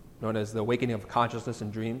 known as the awakening of consciousness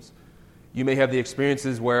in dreams, you may have the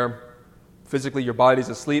experiences where physically your body's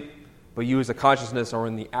asleep, but you as a consciousness are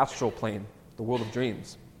in the astral plane, the world of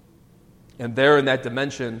dreams. And there in that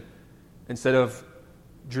dimension, instead of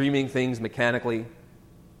dreaming things mechanically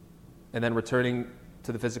and then returning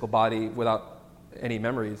to the physical body without any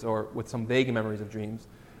memories or with some vague memories of dreams,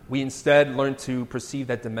 we instead learn to perceive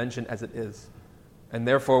that dimension as it is. And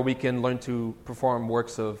therefore we can learn to perform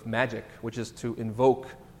works of magic, which is to invoke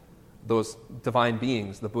those divine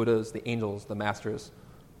beings, the Buddhas, the angels, the masters,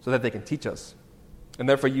 so that they can teach us. And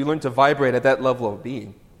therefore you learn to vibrate at that level of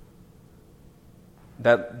being,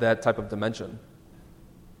 that type of dimension.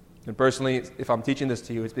 And personally, if I'm teaching this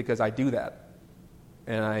to you, it's because I do that.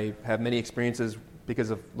 And I have many experiences because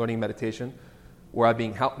of learning meditation where I've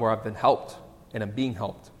been helped and I'm being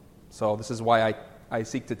helped. So this is why I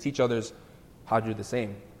seek to teach others how to do the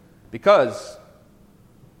same. Because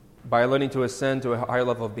by learning to ascend to a higher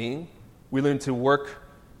level of being, we learn to work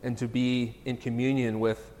and to be in communion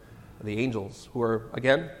with the angels, who are,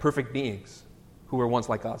 again, perfect beings, who were once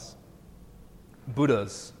like us.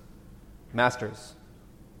 Buddhas, masters,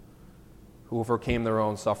 who overcame their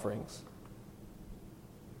own sufferings.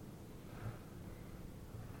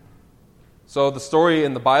 So the story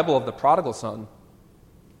in the Bible of the prodigal son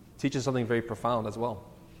teaches something very profound as well.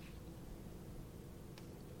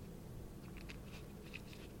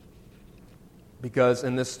 Because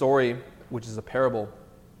in this story, which is a parable,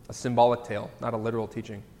 a symbolic tale, not a literal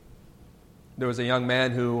teaching, there was a young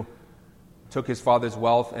man who took his father's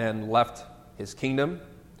wealth and left his kingdom,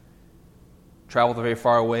 traveled very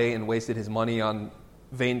far away and wasted his money on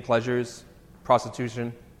vain pleasures,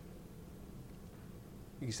 prostitution,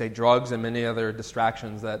 you could say drugs, and many other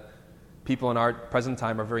distractions that people in our present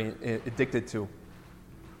time are very addicted to.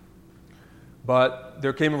 But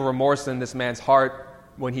there came a remorse in this man's heart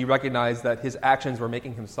when he recognized that his actions were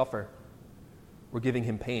making him suffer, were giving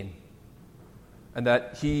him pain, and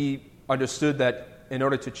that he understood that in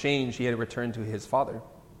order to change, he had to return to his father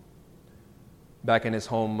back in his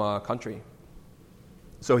home country.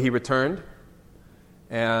 So he returned,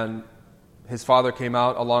 and his father came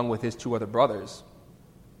out along with his two other brothers,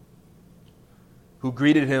 who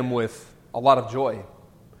greeted him with a lot of joy.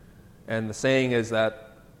 And the saying is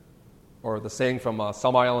that, or the saying from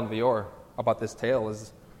Samael Aun Weor about this tale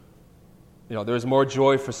is, there's more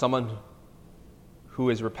joy for someone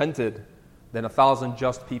who is repented than 1,000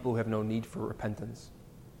 just people who have no need for repentance.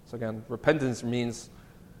 So again, repentance means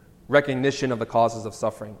recognition of the causes of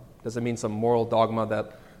suffering, Doesn't mean some moral dogma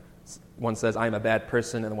that one says, I am a bad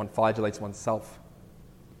person, and one flagellates oneself.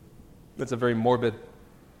 That's a very morbid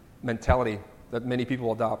mentality that many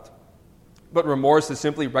people adopt. But remorse is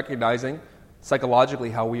simply recognizing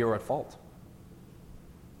psychologically how we are at fault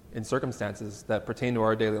in circumstances that pertain to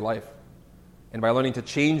our daily life. And by learning to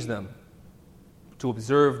change them, to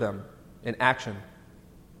observe them in action,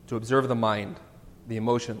 to observe the mind, the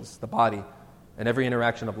emotions, the body, and every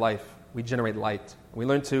interaction of life, we generate light. We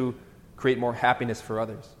learn to create more happiness for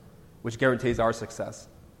others, which guarantees our success.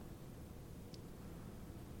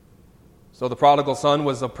 So the prodigal son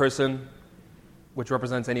was a person which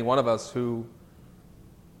represents any one of us who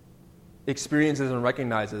experiences and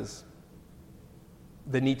recognizes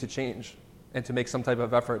the need to change and to make some type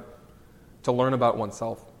of effort to learn about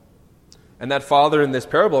oneself. And that father in this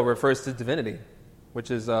parable refers to divinity, which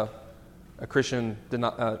is a Christian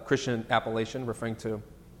appellation referring to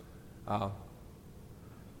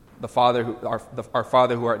the Father, our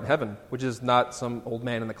Father who art in heaven, which is not some old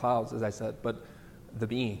man in the clouds, as I said, but the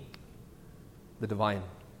being, the divine,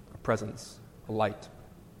 a presence, a light.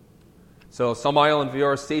 So Samael and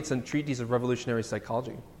Vior states in Treatise of Revolutionary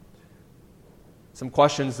Psychology some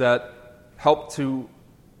questions that help to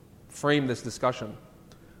frame this discussion.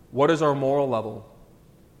 What is our moral level?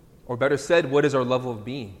 Or better said, what is our level of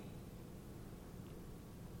being?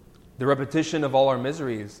 The repetition of all our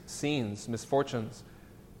miseries, scenes, misfortunes,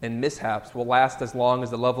 and mishaps will last as long as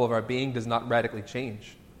the level of our being does not radically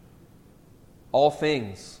change. All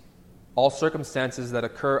things, all circumstances that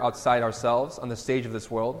occur outside ourselves on the stage of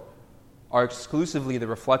this world are exclusively the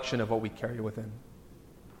reflection of what we carry within.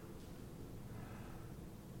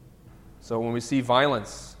 So when we see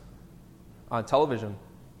violence on television,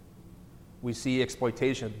 we see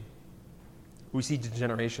exploitation, we see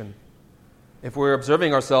degeneration. If we're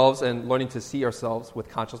observing ourselves and learning to see ourselves with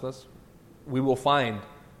consciousness, we will find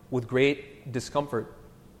with great discomfort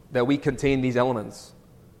that we contain these elements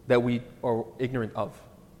that we are ignorant of,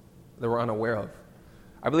 that we're unaware of.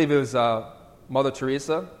 I believe it was Mother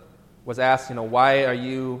Teresa was asked, why are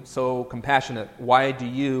you so compassionate? Why do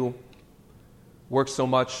you work so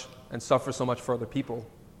much and suffer so much for other people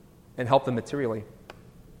and help them materially?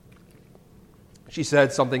 She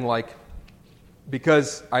said something like,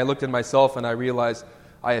 because I looked at myself and I realized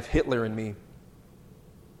I have Hitler in me.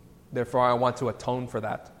 Therefore, I want to atone for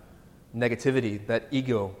that negativity, that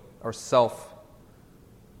ego or self,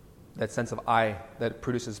 that sense of I that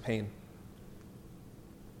produces pain.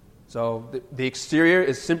 So the exterior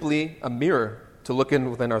is simply a mirror to look in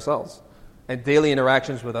within ourselves. And daily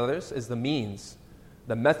interactions with others is the means,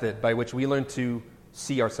 the method by which we learn to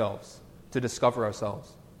see ourselves, to discover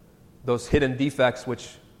ourselves. Those hidden defects which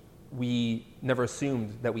we never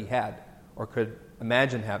assumed that we had or could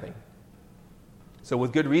imagine having. So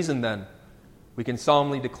with good reason then, we can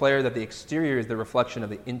solemnly declare that the exterior is the reflection of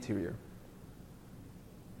the interior.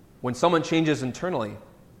 When someone changes internally,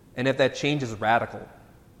 and if that change is radical,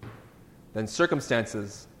 then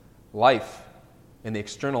circumstances, life, and the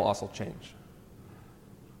external also change.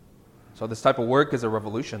 So this type of work is a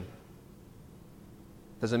revolution.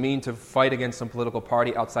 Doesn't mean to fight against some political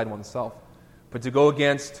party outside oneself, but to go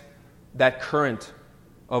against that current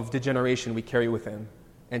of degeneration we carry within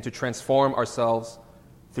and to transform ourselves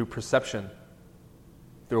through perception,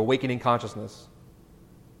 through awakening consciousness,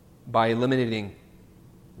 by eliminating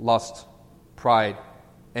lust, pride,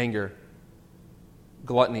 anger,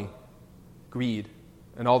 gluttony, greed,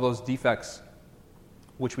 and all those defects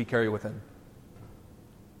which we carry within.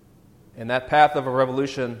 And that path of a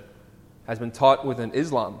revolution has been taught within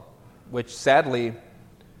Islam, which sadly,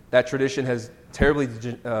 that tradition has terribly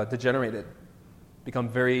degenerated, become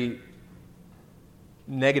very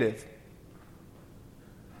negative.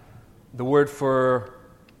 The word for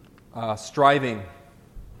striving,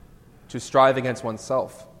 to strive against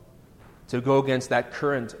oneself, to go against that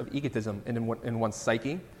current of egotism in one's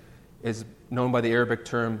psyche, is known by the Arabic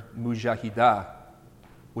term mujahidah,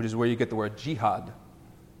 which is where you get the word jihad.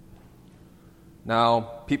 Now,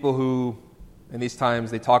 people who, in these times,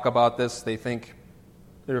 they talk about this, they think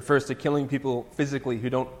it refers to killing people physically who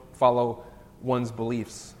don't follow one's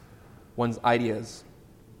beliefs, one's ideas.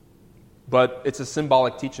 But it's a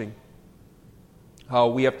symbolic teaching, how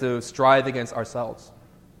we have to strive against ourselves,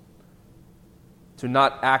 to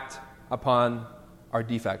not act upon our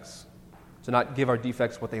defects, to not give our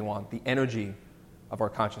defects what they want, the energy of our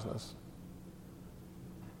consciousness.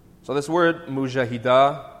 So this word,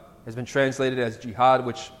 mujahidah, has been translated as jihad,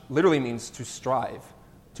 which literally means to strive,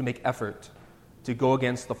 to make effort, to go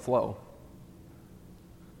against the flow.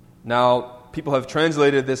 Now, people have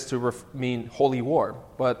translated this to mean holy war,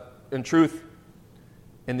 but in truth,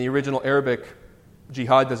 in the original Arabic,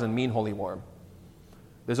 jihad doesn't mean holy war.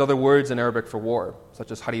 There's other words in Arabic for war,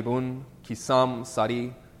 such as haribun, kisam,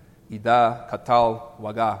 sari, ida, katal,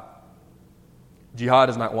 waga. Jihad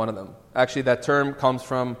is not one of them. Actually, that term comes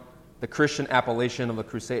from the Christian appellation of the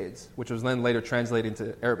Crusades, which was then later translated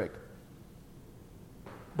into Arabic.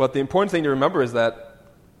 But the important thing to remember is that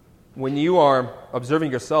when you are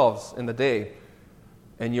observing yourselves in the day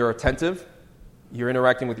and you're attentive, you're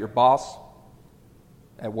interacting with your boss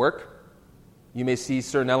at work, you may see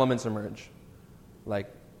certain elements emerge, like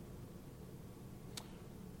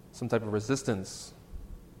some type of resistance,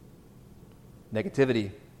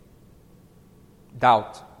 negativity,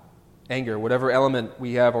 doubt, anger, whatever element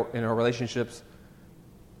we have in our relationships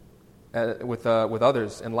with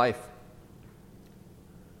others in life.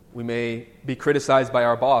 We may be criticized by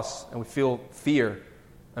our boss and we feel fear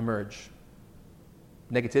emerge,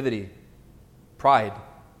 negativity, pride,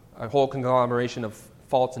 a whole conglomeration of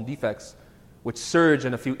faults and defects which surge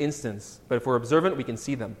in a few instants. But if we're observant, we can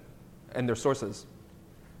see them and their sources.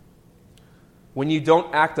 When you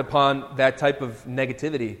don't act upon that type of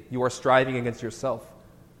negativity, you are striving against yourself.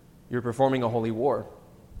 You're performing a holy war,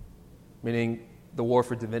 meaning the war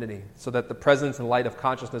for divinity, so that the presence and light of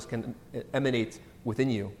consciousness can emanate within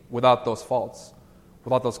you without those faults,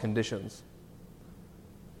 without those conditions.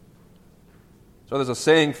 So there's a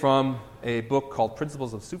saying from a book called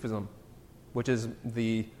Principles of Sufism, which is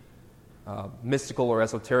the mystical or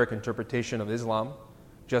esoteric interpretation of Islam,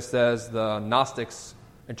 just as the Gnostics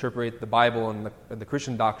interpret the Bible and the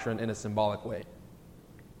Christian doctrine in a symbolic way.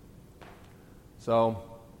 So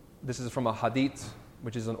this is from a hadith,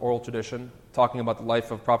 which is an oral tradition, talking about the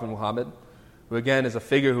life of Prophet Muhammad, who again is a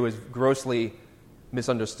figure who is grossly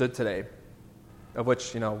misunderstood today, of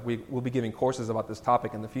which we will be giving courses about this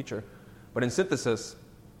topic in the future. But in synthesis,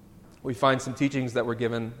 we find some teachings that were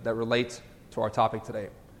given that relate to our topic today.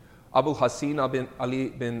 Abu Hasin bin Ali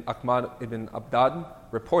bin Ahmad ibn Abdad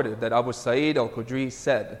reported that Abu Sa'id al-Khudri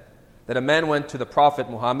said that a man went to the Prophet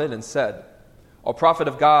Muhammad and said, "O Prophet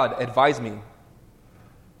of God, advise me."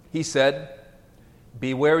 He said,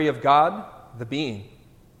 "Be wary of God, the being,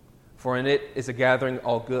 for in it is a gathering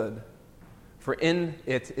all good. For in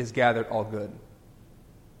it is gathered all good."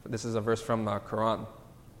 This is a verse from the Quran.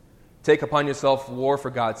 "Take upon yourself war for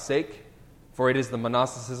God's sake, for it is the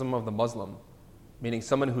monasticism of the Muslim," meaning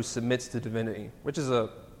someone who submits to divinity, which is an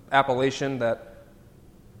appellation that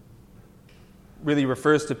really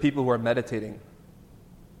refers to people who are meditating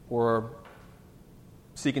or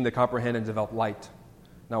seeking to comprehend and develop light.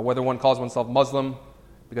 Now, whether one calls oneself Muslim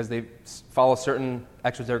because they follow certain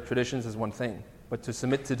exoteric traditions is one thing, but to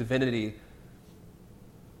submit to divinity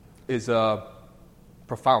is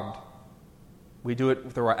profound. We do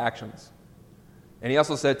it through our actions. And he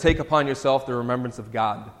also said, "Take upon yourself the remembrance of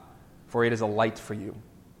God, for it is a light for you."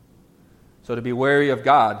 So to be wary of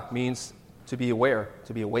God means to be aware,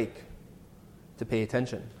 to be awake, to pay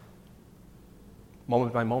attention,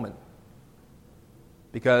 moment by moment.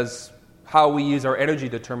 Because how we use our energy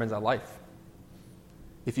determines our life.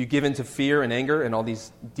 If you give in to fear and anger and all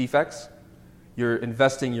these defects, you're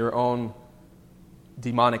investing your own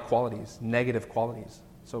demonic qualities, negative qualities.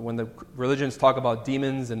 So when the religions talk about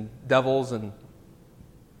demons and devils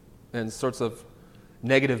and sorts of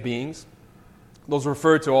negative beings, those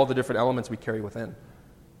refer to all the different elements we carry within.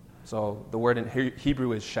 So the word in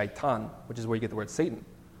Hebrew is shaitan, which is where you get the word Satan.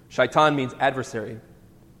 Shaitan means adversary.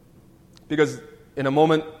 Because in a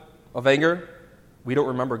moment of anger, we don't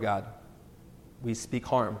remember God. We speak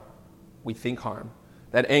harm. We think harm.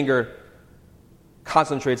 That anger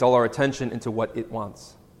concentrates all our attention into what it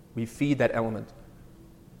wants. We feed that element.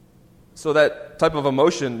 So that type of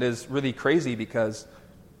emotion is really crazy because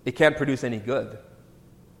it can't produce any good.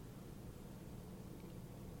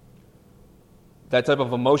 That type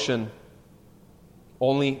of emotion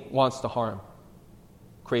only wants to harm,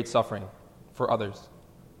 create suffering for others.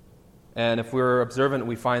 And if we're observant,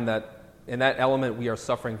 we find that in that element we are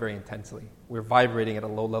suffering very intensely. We're vibrating at a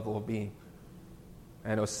low level of being.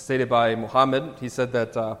 And it was stated by Muhammad, he said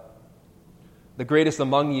that the greatest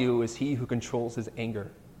among you is he who controls his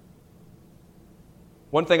anger.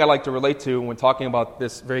 One thing I like to relate to when talking about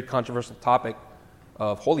this very controversial topic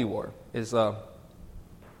of holy war is a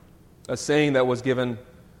saying that was given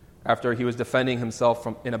after he was defending himself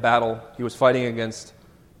in a battle. He was fighting against,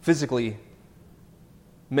 physically,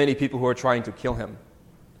 many people who are trying to kill him.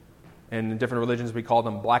 And in different religions, we call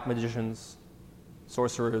them black magicians,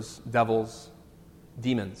 sorcerers, devils,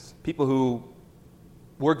 demons. People who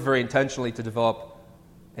work very intentionally to develop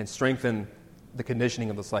and strengthen the conditioning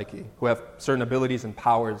of the psyche, who have certain abilities and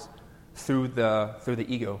powers through the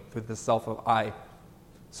ego, through the self of I,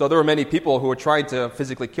 So there were many people who were trying to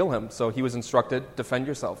physically kill him. So he was instructed, defend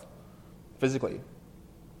yourself physically.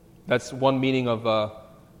 That's one meaning of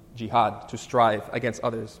jihad, to strive against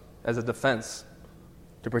others as a defense,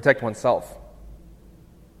 to protect oneself.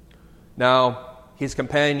 Now, his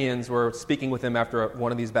companions were speaking with him after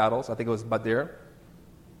one of these battles. I think it was Badr.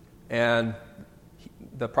 And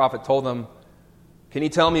the Prophet told them, can you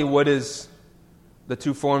tell me what is the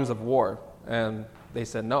two forms of war? And they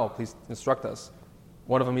said, no, please instruct us.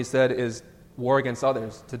 One of them, he said, is war against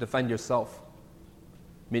others, to defend yourself,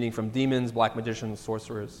 meaning from demons, black magicians,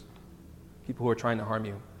 sorcerers, people who are trying to harm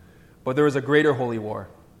you. But there is a greater holy war,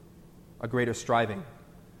 a greater striving.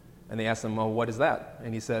 And they asked him, well, what is that?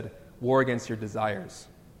 And he said, war against your desires,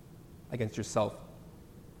 against yourself.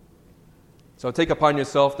 So take upon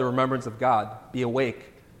yourself the remembrance of God. Be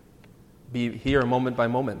awake. Be here moment by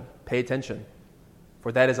moment. Pay attention,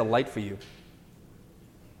 for that is a light for you.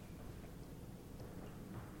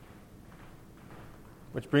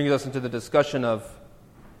 Which brings us into the discussion of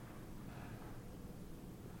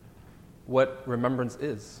what remembrance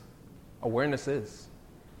is, awareness is.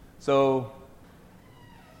 So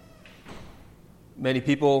many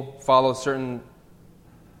people follow certain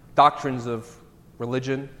doctrines of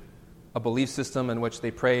religion, a belief system in which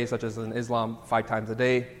they pray, such as in Islam 5 times a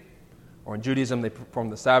day, or in Judaism they perform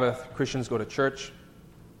the Sabbath. Christians go to church.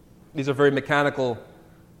 These are very mechanical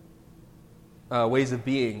ways of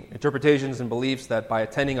being, interpretations and beliefs that by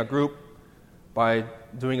attending a group, by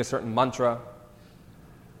doing a certain mantra,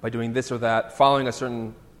 by doing this or that, following a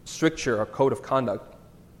certain stricture or code of conduct,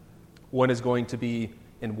 one is going to be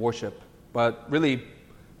in worship. But really,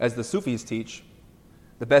 as the Sufis teach,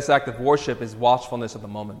 the best act of worship is watchfulness of the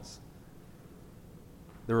moments,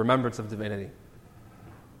 the remembrance of divinity,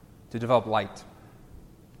 to develop light.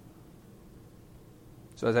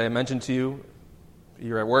 So as I mentioned to you,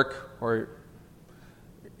 you're at work or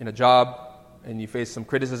in a job and you face some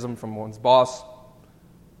criticism from one's boss,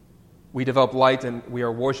 we develop light and we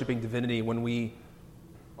are worshiping divinity when we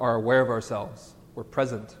are aware of ourselves, we're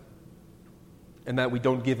present, and that we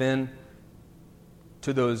don't give in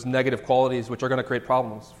to those negative qualities which are going to create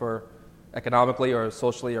problems for economically or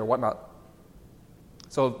socially or whatnot.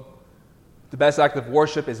 So the best act of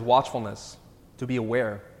worship is watchfulness, to be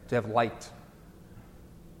aware, to have light,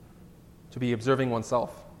 to be observing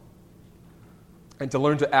oneself, and to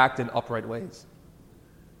learn to act in upright ways.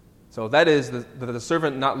 So that is the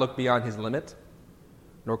servant not look beyond his limit,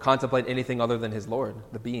 nor contemplate anything other than his Lord,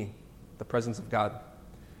 the being, the presence of God,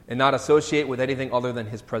 and not associate with anything other than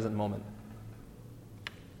his present moment.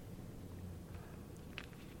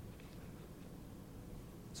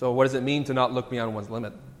 So what does it mean to not look beyond one's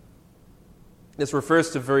limit? This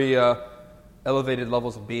refers to very elevated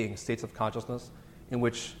levels of being, states of consciousness, in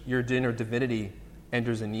which your inner divinity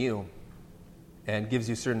enters in you and gives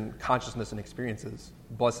you certain consciousness and experiences,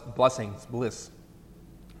 blessings, bliss,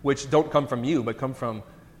 which don't come from you, but come from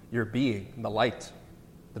your being, the light,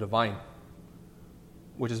 the divine,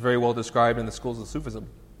 which is very well described in the schools of Sufism.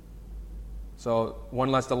 So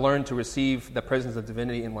one has to learn to receive the presence of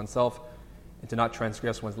divinity in oneself and to not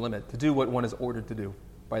transgress one's limit, to do what one is ordered to do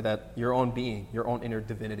by that your own being, your own inner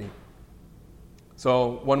divinity.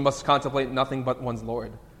 So one must contemplate nothing but one's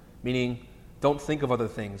Lord, meaning don't think of other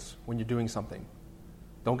things when you're doing something.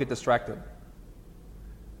 Don't get distracted.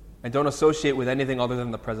 And don't associate with anything other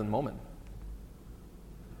than the present moment.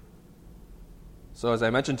 So as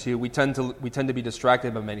I mentioned to you, we tend to be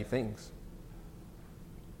distracted by many things.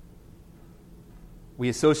 We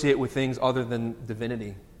associate with things other than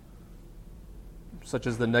divinity, such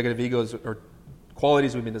as the negative egos or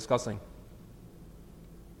qualities we've been discussing.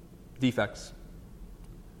 Defects.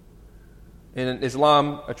 In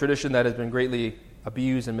Islam, a tradition that has been greatly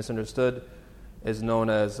abused and misunderstood is known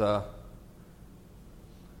as the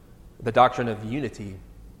doctrine of unity,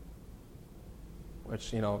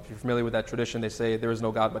 which, if you're familiar with that tradition, they say there is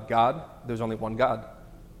no God but God. There's only one God.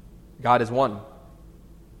 God is one.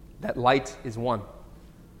 That light is one.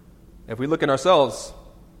 If we look in ourselves,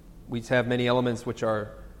 we have many elements which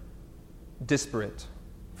are disparate,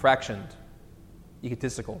 fractioned,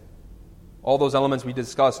 egotistical. All those elements we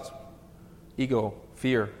discussed, ego,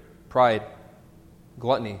 fear, pride,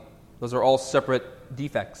 gluttony, those are all separate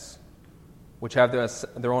defects which have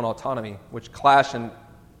their own autonomy, which clash and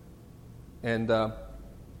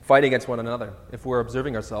fight against one another. If we're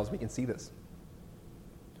observing ourselves, we can see this.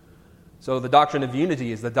 So the doctrine of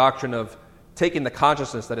unity is the doctrine of taking the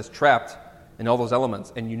consciousness that is trapped in all those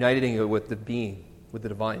elements and uniting it with the being, with the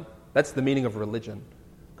divine. That's the meaning of religion,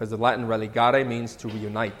 because the Latin religare means to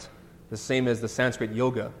reunite, the same as the Sanskrit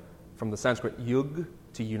yoga, from the Sanskrit yug,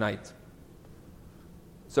 to unite.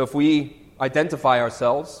 So if we identify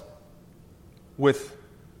ourselves with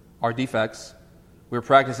our defects, we're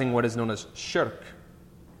practicing what is known as shirk,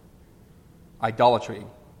 idolatry.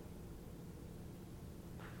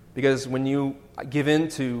 Because when you give in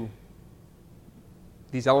to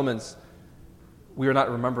these elements, we are not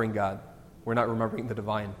remembering God. We're not remembering the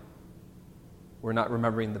divine. We're not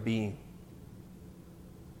remembering the being.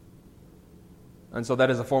 And so that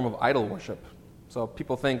is a form of idol worship. So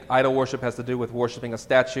people think idol worship has to do with worshiping a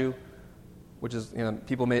statue, which is,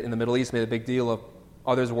 people in the Middle East made a big deal of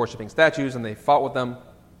others worshiping statues and they fought with them.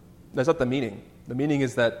 That's not the meaning. The meaning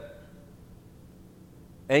is that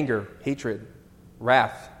anger, hatred,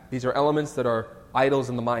 wrath, these are elements that are idols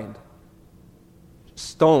in the mind.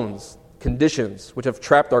 Stones, conditions which have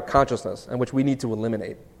trapped our consciousness and which we need to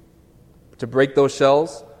eliminate. To break those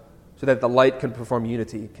shells so that the light can perform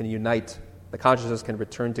unity, can unite, the consciousness can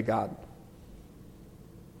return to God.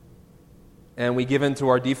 And we give in to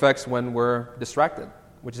our defects when we're distracted,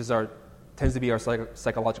 which is tends to be our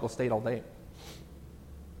psychological state all day.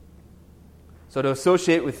 So to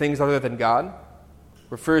associate with things other than God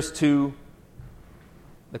refers to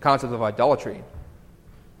the concept of idolatry,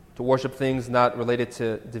 to worship things not related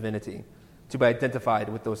to divinity, to be identified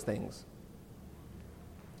with those things,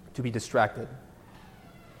 to be distracted.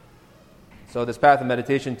 So this path of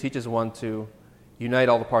meditation teaches one to unite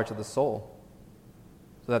all the parts of the soul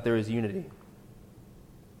so that there is unity.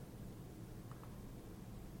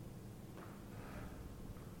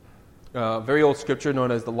 A very old scripture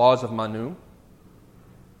known as the Laws of Manu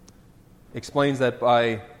explains that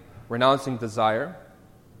by renouncing desire,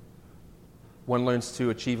 one learns to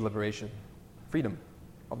achieve liberation, freedom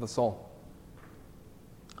of the soul.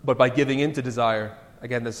 But by giving in to desire,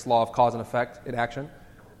 again, this law of cause and effect in action,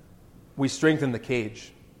 we strengthen the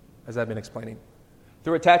cage, as I've been explaining.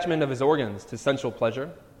 Through attachment of his organs to sensual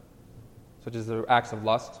pleasure, such as the acts of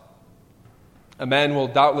lust, a man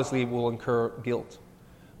will incur guilt.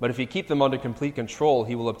 But if he keep them under complete control,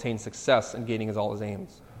 he will obtain success in gaining all his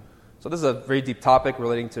aims. So this is a very deep topic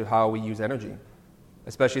relating to how we use energy,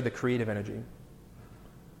 especially the creative energy,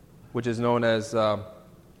 which is known as the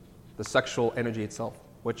sexual energy itself,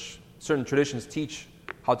 which certain traditions teach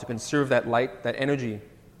how to conserve that light, that energy,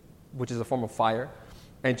 which is a form of fire,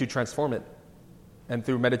 and to transform it. And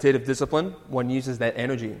through meditative discipline, one uses that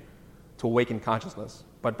energy to awaken consciousness.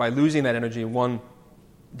 But by losing that energy, one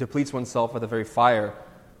depletes oneself of the very fire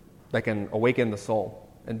that can awaken the soul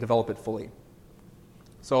and develop it fully.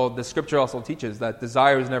 So the scripture also teaches that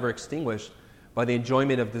desire is never extinguished by the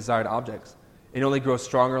enjoyment of desired objects. It only grows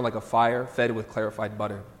stronger like a fire fed with clarified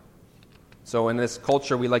butter. So in this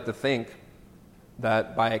culture, we like to think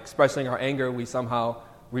that by expressing our anger, we somehow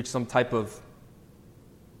reach some type of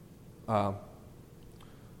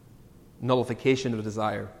nullification of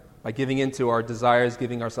desire. By giving into our desires,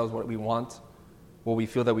 giving ourselves what we want, what we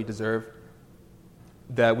feel that we deserve,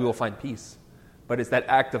 that we will find peace. But it's that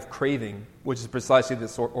act of craving, which is precisely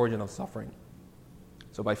the origin of suffering.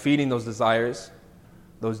 So by feeding those desires,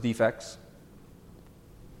 those defects,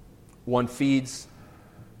 one feeds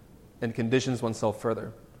and conditions oneself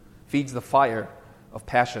further, feeds the fire of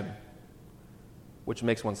passion, which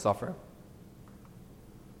makes one suffer.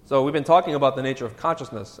 So we've been talking about the nature of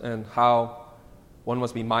consciousness and how one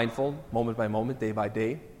must be mindful moment by moment, day by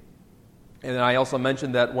day. And I also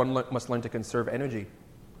mentioned that one must learn to conserve energy.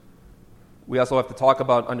 We also have to talk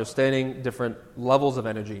about understanding different levels of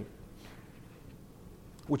energy,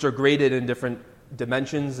 which are graded in different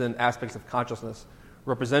dimensions and aspects of consciousness,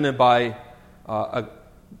 represented by a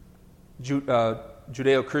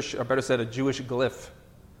Judeo-Christian, or better said, a Jewish glyph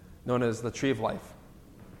known as the Tree of Life.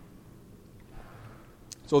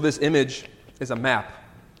 So this image is a map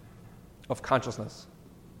of consciousness.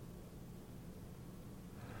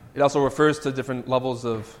 It also refers to different levels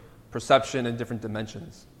of perception and different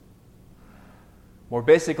dimensions. More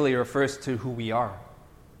basically, it refers to who we are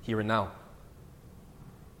here and now.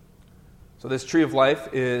 So this tree of life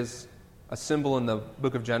is a symbol in the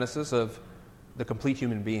book of Genesis of the complete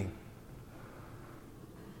human being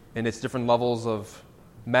in its different levels of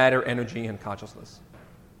matter, energy, and consciousness.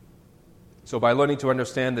 So by learning to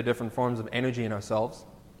understand the different forms of energy in ourselves,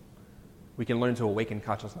 we can learn to awaken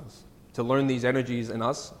consciousness, to learn these energies in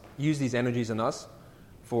us, use these energies in us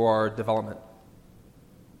for our development.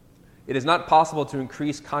 It is not possible to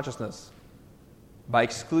increase consciousness by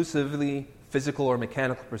exclusively physical or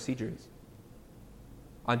mechanical procedures.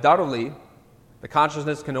 Undoubtedly, the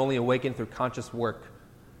consciousness can only awaken through conscious work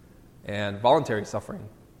and voluntary suffering.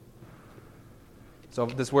 So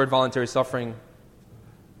this word voluntary suffering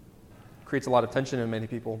creates a lot of tension in many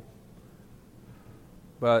people.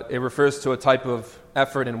 But it refers to a type of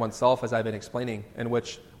effort in oneself, as I've been explaining, in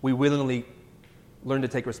which we willingly learn to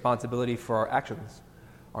take responsibility for our actions,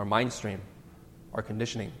 our mind stream, our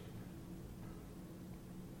conditioning.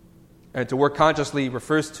 And to work consciously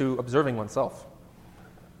refers to observing oneself,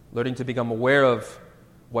 learning to become aware of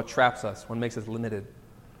what traps us, what makes us limited,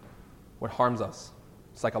 what harms us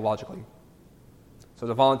psychologically. So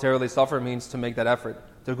to voluntarily suffer means to make that effort,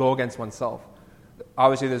 to go against oneself.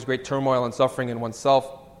 Obviously, there's great turmoil and suffering in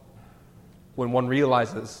oneself when one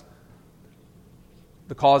realizes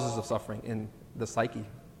the causes of suffering in the psyche.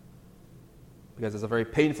 Because it's a very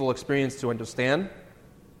painful experience to understand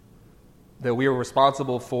that we are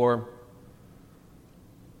responsible for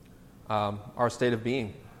our state of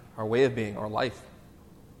being, our way of being, our life.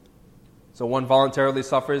 So one voluntarily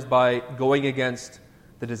suffers by going against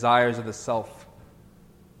the desires of the self,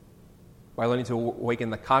 by learning to awaken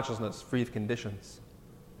the consciousness free of conditions,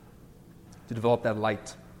 to develop that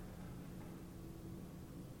light.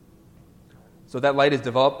 So that light is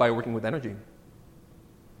developed by working with energy,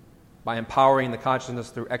 by empowering the consciousness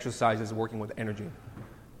through exercises working with energy.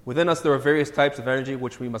 Within us, there are various types of energy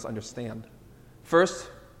which we must understand. First,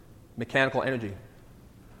 mechanical energy,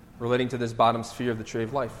 relating to this bottom sphere of the tree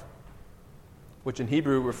of life, which in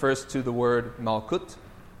Hebrew refers to the word malkut,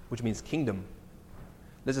 which means kingdom.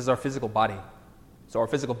 This is our physical body. So our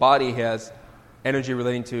physical body has energy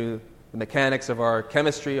relating to the mechanics of our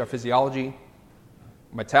chemistry, our physiology,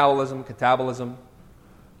 metabolism, catabolism,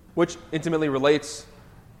 which intimately relates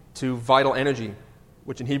to vital energy,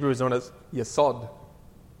 which in Hebrew is known as yesod,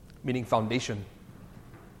 meaning foundation.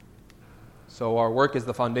 So our work is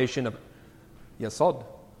the foundation of yesod,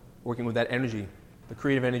 working with that energy, the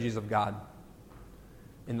creative energies of God.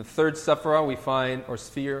 In the third sephira, we find, or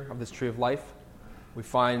sphere of this tree of life, we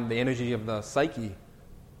find the energy of the psyche,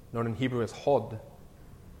 known in Hebrew as hod.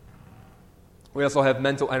 We also have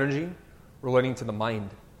mental energy relating to the mind.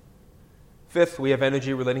 Fifth, we have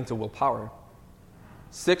energy relating to willpower.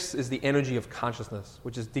 Sixth is the energy of consciousness,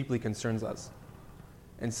 which deeply concerns us.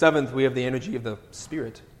 And seventh, we have the energy of the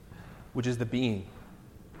spirit, which is the being,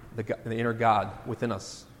 the inner God within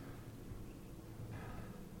us.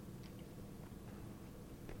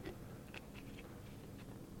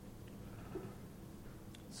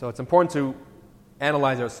 So it's important to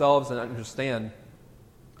analyze ourselves and understand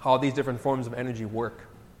how these different forms of energy work.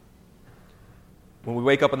 When we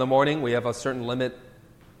wake up in the morning, we have a certain limit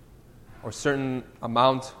or certain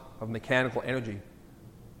amount of mechanical energy,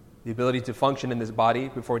 the ability to function in this body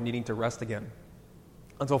before needing to rest again,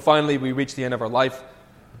 until finally we reach the end of our life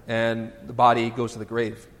and the body goes to the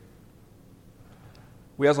grave.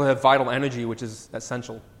 We also have vital energy, which is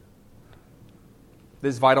essential.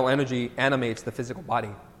 This vital energy animates the physical body.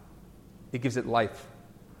 It gives it life.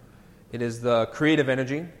 It is the creative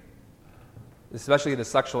energy, especially the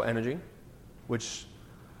sexual energy, which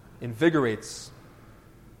invigorates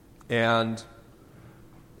and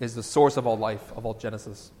is the source of all life, of all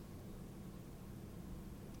genesis.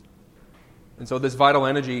 And so this vital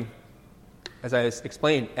energy, as I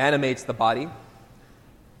explained, animates the body.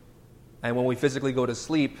 And when we physically go to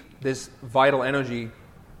sleep, this vital energy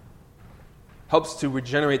helps to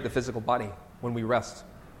regenerate the physical body when we rest,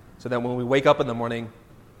 so that when we wake up in the morning,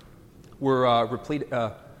 we're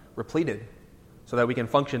repleted so that we can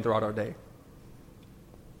function throughout our day.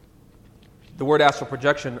 The word astral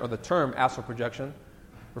projection, or the term astral projection,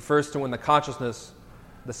 refers to when the consciousness,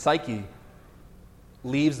 the psyche,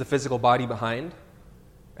 leaves the physical body behind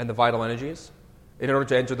and the vital energies in order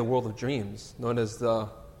to enter the world of dreams, known as the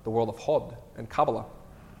world of Hod and Kabbalah,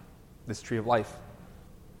 this tree of life.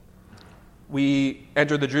 We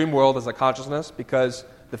enter the dream world as a consciousness because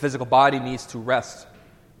the physical body needs to rest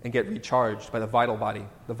and get recharged by the vital body,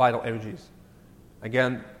 the vital energies.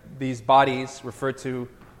 Again, these bodies refer to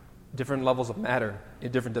different levels of matter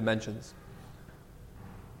in different dimensions,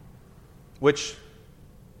 which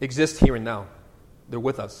exist here and now. They're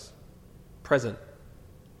with us, present.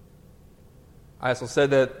 I also said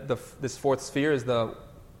that this fourth sphere is the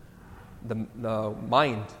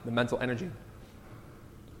mind, the mental energy.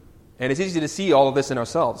 And it's easy to see all of this in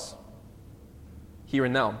ourselves, here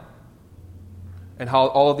and now, and how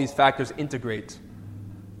all of these factors integrate,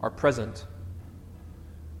 are present.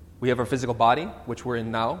 We have our physical body, which we're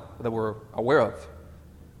in now, that we're aware of.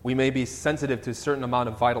 We may be sensitive to a certain amount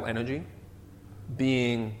of vital energy,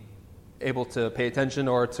 being able to pay attention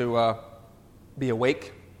or to be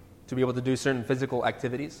awake, to be able to do certain physical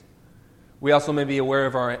activities. We also may be aware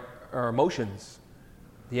of our emotions,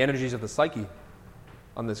 the energies of the psyche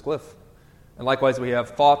on this glyph. And likewise, we have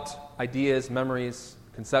thought, ideas, memories,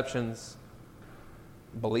 conceptions,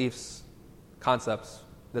 beliefs, concepts.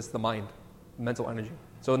 That's the mind, mental energy.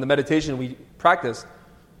 So in the meditation we practice,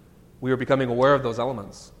 we are becoming aware of those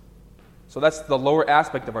elements. So that's the lower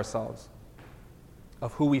aspect of ourselves,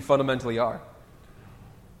 of who we fundamentally are.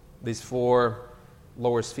 These 4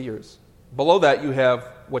 lower spheres. Below that, you have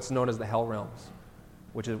what's known as the hell realms,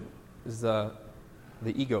 which is the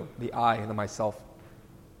ego, the I, and the myself,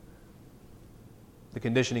 the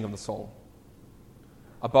conditioning of the soul.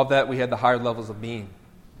 Above that, we had the higher levels of being.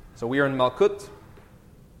 So we are in Malkut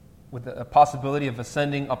with a possibility of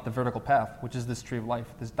ascending up the vertical path, which is this tree of life,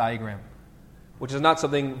 this diagram, which is not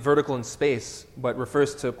something vertical in space, but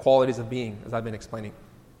refers to qualities of being, as I've been explaining.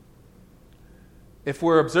 If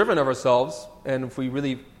we're observant of ourselves, and if we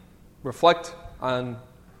really reflect on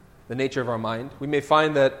the nature of our mind, we may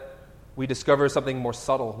find that we discover something more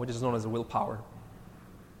subtle, which is known as willpower.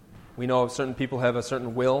 We know certain people have a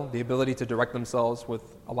certain will, the ability to direct themselves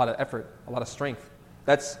with a lot of effort, a lot of strength.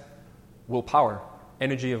 That's willpower,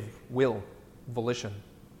 energy of will, volition.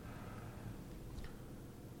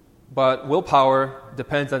 But willpower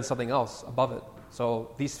depends on something else above it.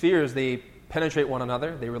 So these spheres, they penetrate one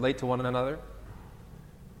another, they relate to one another,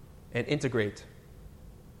 and integrate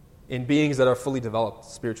in beings that are fully developed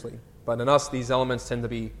spiritually. But in us, these elements tend to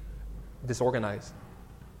be disorganized,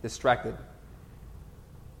 distracted.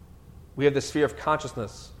 We have the sphere of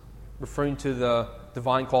consciousness, referring to the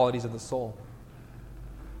divine qualities of the soul.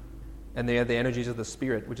 And they have the energies of the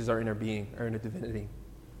spirit, which is our inner being, our inner divinity.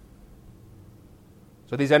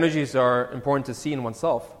 So these energies are important to see in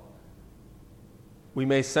oneself. We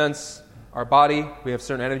may sense our body, we have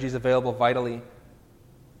certain energies available vitally.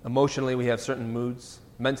 Emotionally, we have certain moods.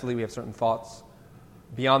 Mentally, we have certain thoughts.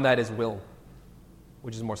 Beyond that is will,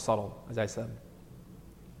 which is more subtle, as I said,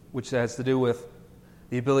 which has to do with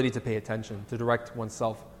the ability to pay attention, to direct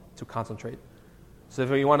oneself, to concentrate. So if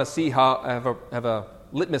you want to see have a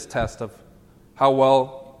litmus test of how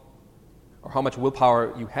well or how much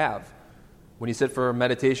willpower you have, when you sit for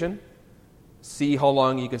meditation, see how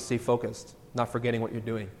long you can stay focused, not forgetting what you're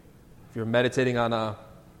doing. If you're meditating on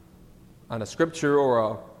a scripture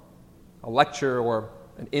or a lecture or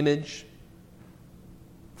an image,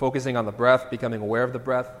 focusing on the breath, becoming aware of the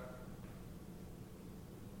breath,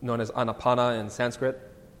 known as anapana in Sanskrit,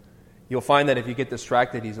 you'll find that if you get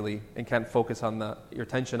distracted easily and can't focus on your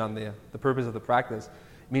attention on the purpose of the practice,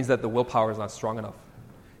 it means that the willpower is not strong enough.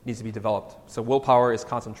 It needs to be developed. So willpower is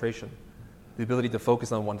concentration, the ability to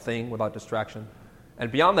focus on one thing without distraction.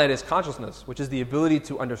 And beyond that is consciousness, which is the ability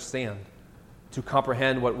to understand, to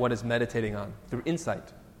comprehend what one is meditating on through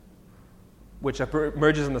insight, which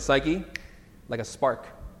emerges in the psyche like a spark,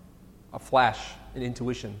 a flash, an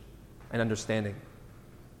intuition, an understanding,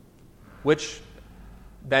 which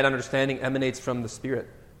that understanding emanates from the spirit,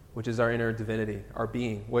 which is our inner divinity, our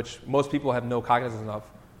being, which most people have no cognizance of,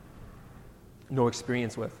 no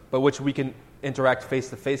experience with, but which we can interact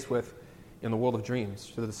face-to-face with in the world of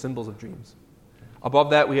dreams, through the symbols of dreams.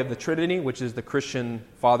 Above that, we have the Trinity, which is the Christian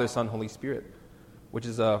Father, Son, Holy Spirit, which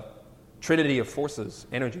is a trinity of forces,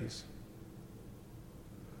 energies,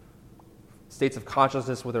 states of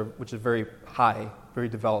consciousness which is very high, very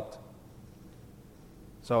developed.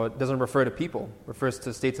 So it doesn't refer to people, it refers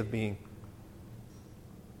to states of being.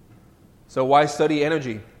 So why study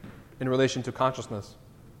energy in relation to consciousness?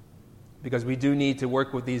 Because we do need to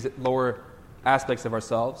work with these lower aspects of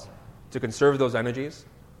ourselves to conserve those energies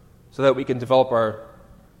so that we can develop our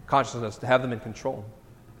consciousness, to have them in control.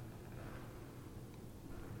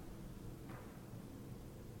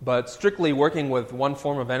 But strictly working with one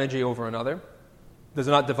form of energy over another does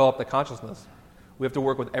not develop the consciousness. We have to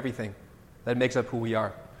work with everything that makes up who we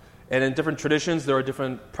are. And in different traditions, there are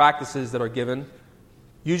different practices that are given,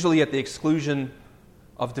 usually at the exclusion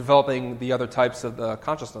of developing the other types of the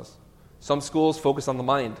consciousness. Some schools focus on the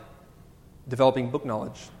mind, developing book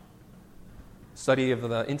knowledge, study of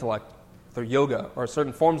the intellect, through yoga, or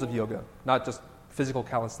certain forms of yoga, not just physical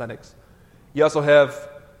calisthenics. You also have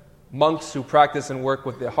monks who practice and work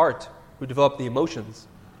with the heart, who develop the emotions,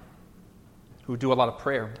 who do a lot of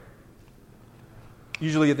prayer,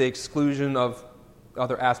 usually at the exclusion of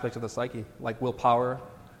other aspects of the psyche, like willpower,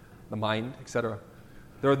 the mind, etc.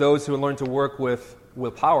 There are those who learn to work with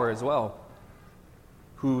willpower as well,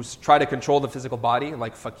 who try to control the physical body,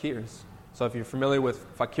 like fakirs. So if you're familiar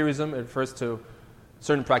with fakirism, it refers to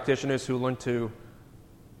certain practitioners who learn to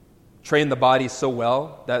train the body so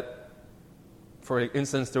well that, for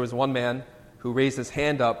instance, there was one man who raised his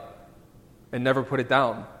hand up and never put it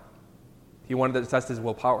down. He wanted to test his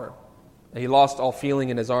willpower. And he lost all feeling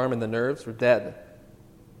in his arm, and the nerves were dead.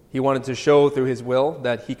 He wanted to show through his will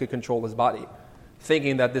that he could control his body,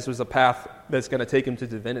 thinking that this was a path that's going to take him to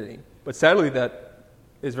divinity. But sadly, that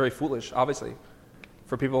is very foolish, obviously,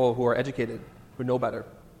 for people who are educated, who know better.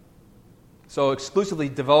 So exclusively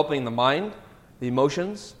developing the mind, the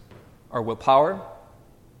emotions, our willpower,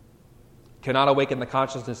 cannot awaken the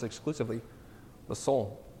consciousness exclusively, the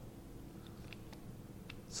soul.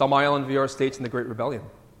 Samael Aun Weor states in The Great Rebellion,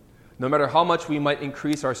 no matter how much we might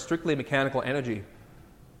increase our strictly mechanical energy,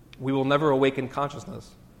 we will never awaken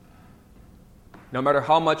consciousness. No matter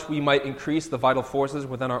how much we might increase the vital forces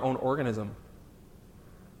within our own organism,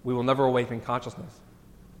 we will never awaken consciousness.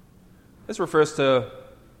 This refers to,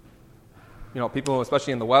 people,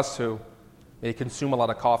 especially in the West, who may consume a lot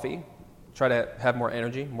of coffee, try to have more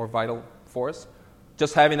energy, more vital force.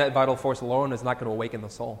 Just having that vital force alone is not going to awaken the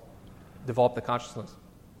soul, develop the consciousness.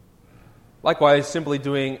 Likewise, simply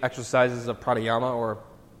doing exercises of pranayama or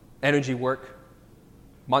energy work,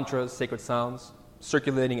 mantras, sacred sounds,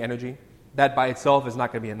 circulating energy, that by itself is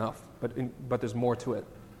not going to be enough, but there's more to it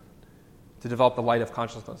to develop the light of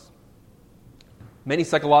consciousness. Many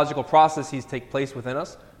psychological processes take place within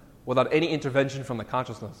us without any intervention from the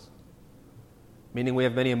consciousness, meaning we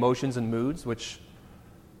have many emotions and moods which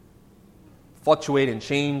fluctuate and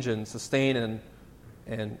change and sustain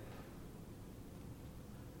and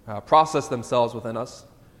process themselves within us,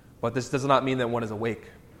 but this does not mean that one is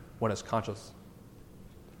awake, one is conscious.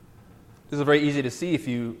 This is very easy to see if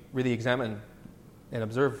you really examine and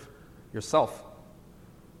observe yourself.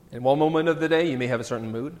 In one moment of the day, you may have a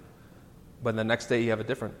certain mood, but the next day you have a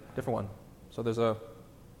different one. So there's a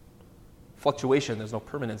fluctuation, there's no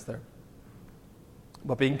permanence there.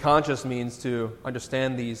 But being conscious means to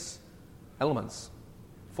understand these elements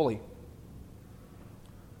fully.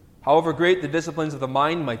 However great the disciplines of the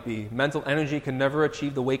mind might be, mental energy can never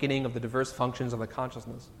achieve the awakening of the diverse functions of the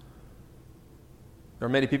consciousness. There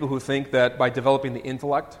are many people who think that by developing the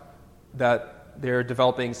intellect, that they're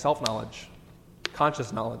developing self-knowledge,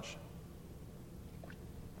 conscious knowledge.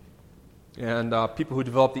 And people who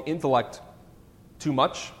develop the intellect too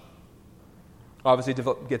much obviously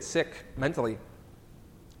get sick mentally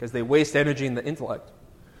because they waste energy in the intellect.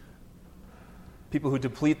 People who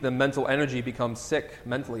deplete the mental energy become sick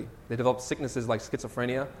mentally. They develop sicknesses like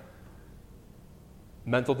schizophrenia,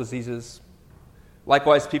 mental diseases.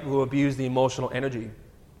 Likewise, people who abuse the emotional energy,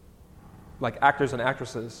 like actors and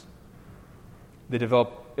actresses, they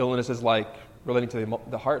develop illnesses like relating to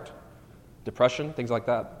the heart, depression, things like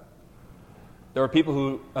that. There are people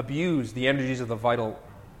who abuse the energies of the vital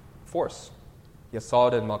force,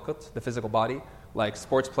 Yasod and Malkut, the physical body, like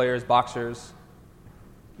sports players, boxers.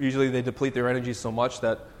 Usually they deplete their energy so much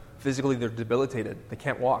that physically they're debilitated. They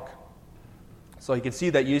can't walk. So you can see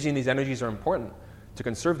that using these energies are important to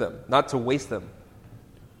conserve them, not to waste them.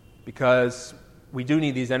 Because we do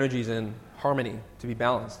need these energies in harmony to be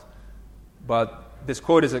balanced. But this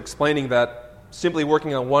quote is explaining that simply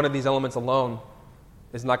working on one of these elements alone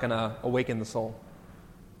is not going to awaken the soul,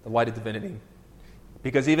 the light of divinity.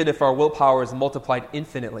 Because even if our willpower is multiplied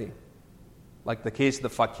infinitely, like the case of the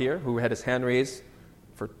fakir who had his hand raised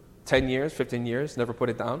for 10 years, 15 years, never put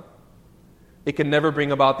it down, it can never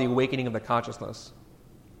bring about the awakening of the consciousness.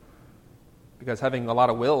 Because having a lot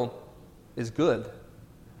of will is good,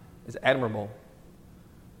 is admirable.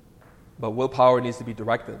 But willpower needs to be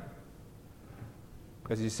directed.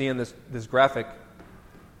 Because you see in this graphic,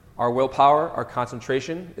 our willpower, our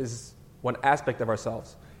concentration is one aspect of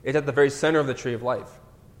ourselves. It's at the very center of the tree of life,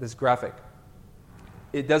 this graphic.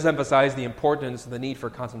 It does emphasize the importance of the need for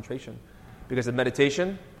concentration. Because in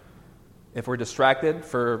meditation, if we're distracted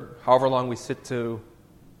for however long we sit to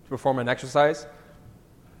perform an exercise,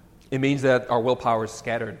 it means that our willpower is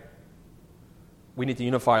scattered. We need to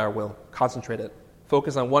unify our will, concentrate it,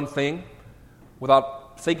 focus on one thing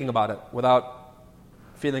without thinking about it, without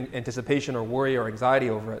feeling anticipation or worry or anxiety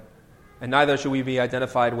over it. And neither should we be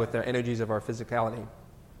identified with the energies of our physicality,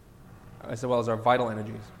 as well as our vital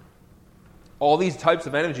energies. All these types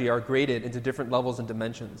of energy are graded into different levels and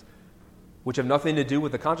dimensions, which have nothing to do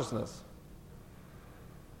with the consciousness.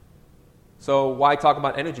 So why talk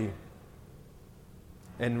about energy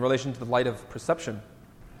in relation to the light of perception?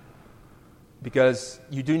 Because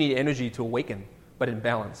you do need energy to awaken, but in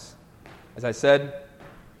balance. As I said,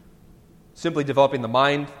 simply developing the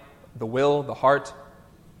mind, the will, the heart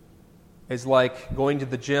is like going to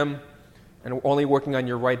the gym and only working on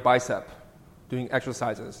your right bicep, doing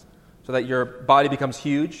exercises, so that your body becomes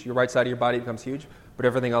huge, your right side of your body becomes huge, but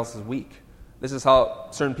everything else is weak. This is how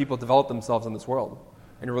certain people develop themselves in this world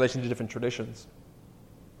in relation to different traditions.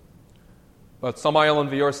 But Samael Aun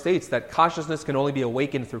Weor states that consciousness can only be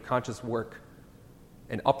awakened through conscious work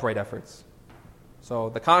and upright efforts. So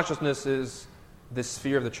the consciousness is this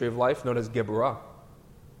sphere of the tree of life known as Geburah,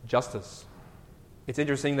 justice. It's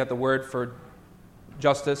interesting that the word for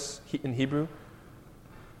justice in Hebrew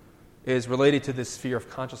is related to this sphere of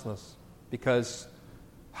consciousness. because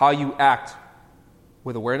how you act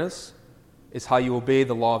with awareness is how you obey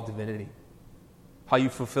the law of divinity, how you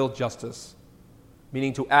fulfill justice,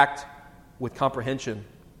 meaning to act with comprehension,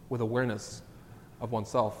 with awareness of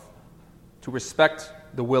oneself, to respect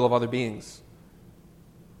the will of other beings,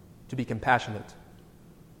 to be compassionate,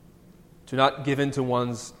 to not give in to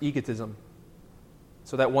one's egotism,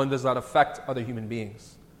 so that one does not affect other human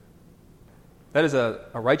beings. That is a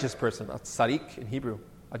righteous person, a tzaddik in Hebrew,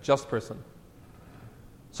 a just person.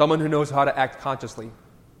 Someone who knows how to act consciously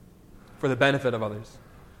for the benefit of others.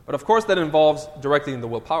 But of course that involves directing the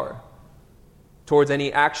willpower towards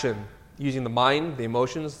any action using the mind, the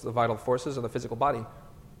emotions, the vital forces, or the physical body.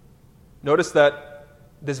 Notice that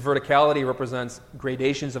this verticality represents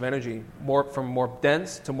gradations of energy, from more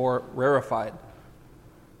dense to more rarefied,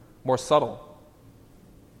 more subtle.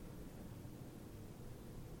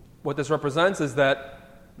 What this represents is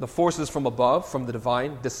that the forces from above, from the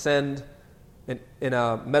divine, descend in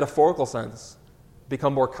a metaphorical sense,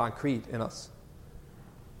 become more concrete in us.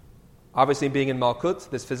 Obviously, being in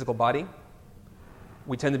Malkut, this physical body,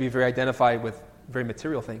 we tend to be very identified with very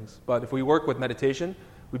material things. But if we work with meditation,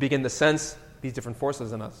 we begin to sense these different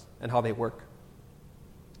forces in us and how they work.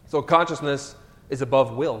 So consciousness is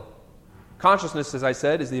above will. Consciousness, as I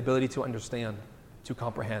said, is the ability to understand, to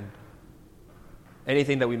comprehend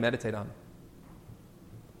anything that we meditate on,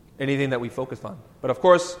 anything that we focus on. But of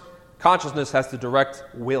course, consciousness has to direct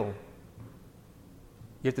will.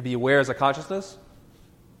 You have to be aware as a consciousness,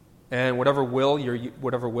 and whatever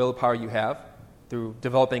willpower you have through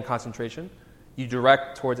developing concentration, you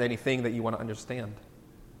direct towards anything that you want to understand.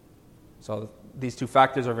 So these two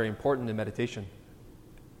factors are very important in meditation: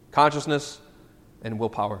 consciousness and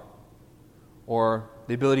willpower, or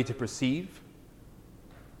the ability to perceive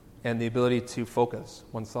and the ability to focus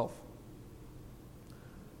oneself.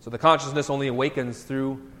 So the consciousness only awakens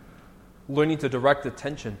through learning to direct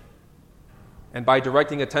attention. And by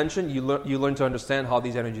directing attention, you learn to understand how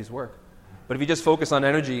these energies work. But if you just focus on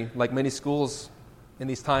energy, like many schools in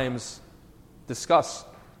these times discuss,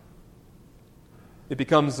 it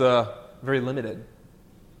becomes very limited.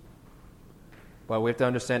 But we have to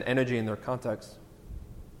understand energy in their context.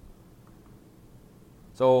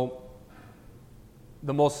 So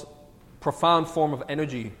the most profound form of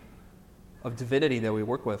energy, of divinity that we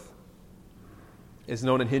work with, is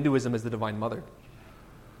known in Hinduism as the Divine Mother.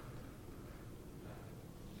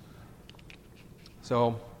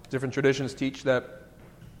 So different traditions teach that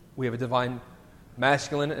we have a divine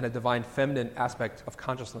masculine and a divine feminine aspect of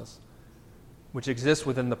consciousness, which exists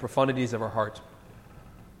within the profundities of our heart.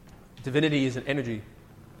 Divinity is an energy,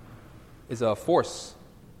 is a force,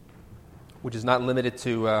 which is not limited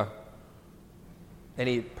to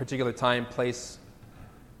any particular time, place,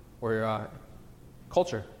 or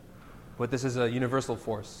culture. But this is a universal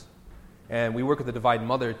force. And we work with the Divine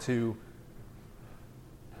Mother to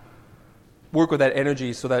work with that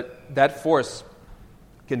energy so that that force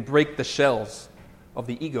can break the shells of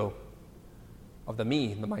the ego, of the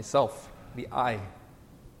me, the myself, the I.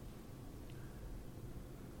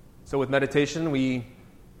 So with meditation, we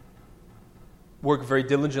work very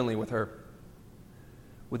diligently with her,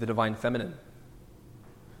 with the Divine Feminine,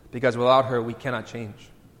 because without her, we cannot change.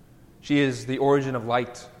 She is the origin of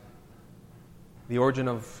light, the origin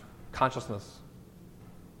of consciousness.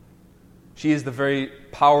 She is the very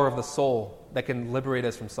power of the soul that can liberate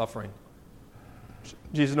us from suffering.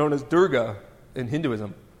 She is known as Durga in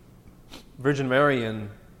Hinduism, Virgin Mary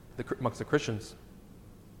amongst the Christians.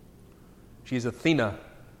 She is Athena,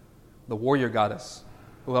 the warrior goddess,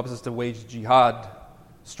 who helps us to wage jihad,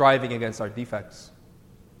 striving against our defects.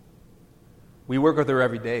 We work with her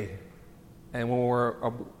every day, and when we're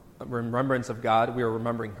a remembrance of God, we are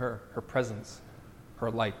remembering her presence,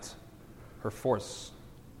 her light, her force.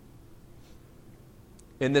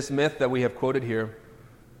 In this myth that we have quoted here,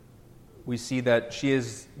 we see that she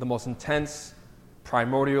is the most intense,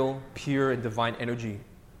 primordial, pure, and divine energy,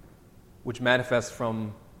 which manifests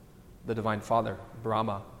from the Divine Father,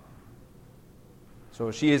 Brahma.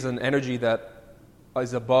 So she is an energy that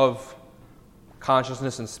is above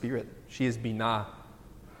consciousness and spirit. She is Binah,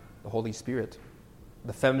 the Holy Spirit,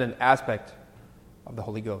 the feminine aspect of the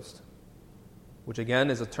Holy Ghost, which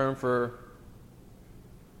again is a term for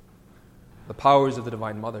the powers of the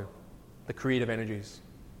Divine Mother, the creative energies.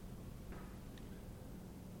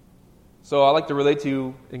 So I'd like to relate to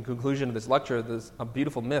you, in conclusion of this lecture, a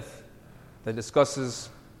beautiful myth that discusses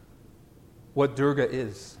what Durga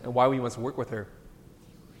is and why we must work with her.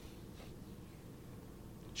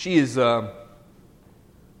 She is the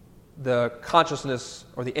consciousness,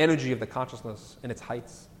 or the energy of the consciousness in its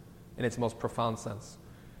heights, in its most profound sense.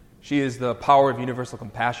 She is the power of universal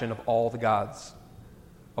compassion of all the gods,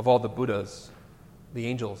 of all the Buddhas, the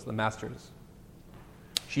angels, the masters.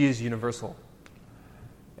 She is universal.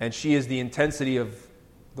 And she is the intensity of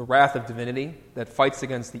the wrath of divinity that fights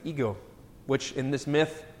against the ego, which in this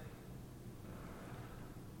myth,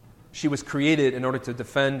 she was created in order to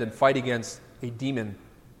defend and fight against a demon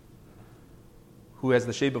who has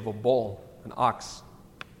the shape of a bull, an ox.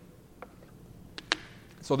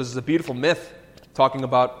 So this is a beautiful myth talking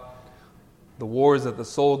about the wars that the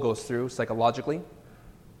soul goes through psychologically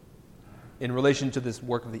in relation to this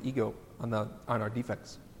work of the ego on our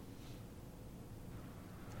defects.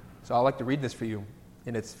 So I'd like to read this for you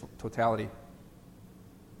in its totality.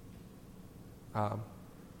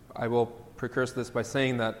 I will precurse this by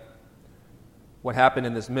saying that what happened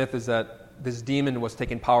in this myth is that this demon was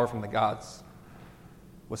taking power from the gods,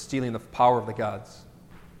 was stealing the power of the gods.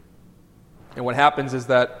 And what happens is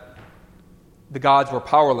that the gods were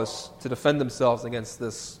powerless to defend themselves against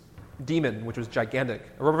this demon, which was gigantic,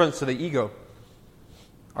 a reference to the ego,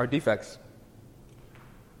 our defects,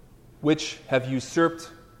 which have usurped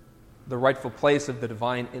the rightful place of the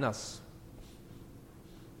divine in us.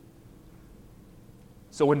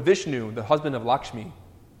 So when Vishnu, the husband of Lakshmi,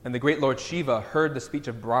 and the great Lord Shiva heard the speech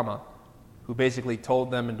of Brahma, who basically told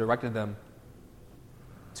them and directed them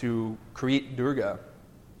to create Durga,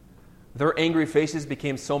 their angry faces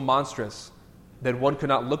became so monstrous that one could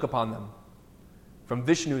not look upon them. From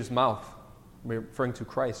Vishnu's mouth, referring to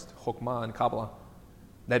Christ, Chokmah in Kabbalah,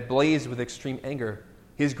 that blazed with extreme anger,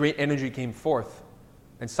 his great energy came forth.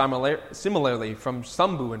 And similarly, from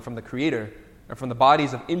Sambhu and from the Creator, and from the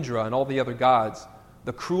bodies of Indra and all the other gods,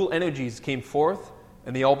 the cruel energies came forth,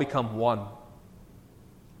 and they all become one.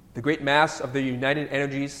 The great mass of their united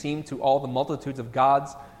energies seemed to all the multitudes of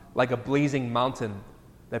gods like a blazing mountain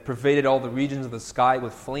that pervaded all the regions of the sky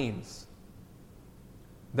with flames.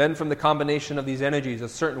 Then from the combination of these energies, a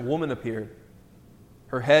certain woman appeared.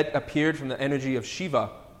 Her head appeared from the energy of Shiva,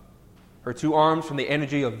 her 2 arms from the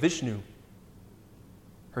energy of Vishnu,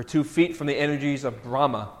 her 2 feet from the energies of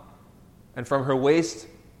Brahma, and from her waist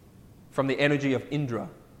from the energy of Indra.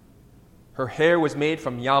 Her hair was made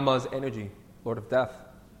from Yama's energy, Lord of Death.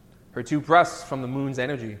 Her 2 breasts from the moon's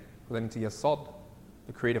energy, relating to Yasod,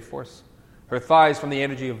 the creative force. Her thighs from the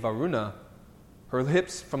energy of Varuna. Her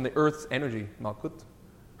hips from the earth's energy, Malkut.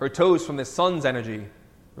 Her toes from the sun's energy,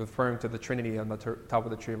 referring to the Trinity on the top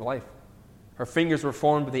of the tree of life. Her fingers were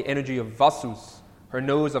formed with the energy of Vasus. Her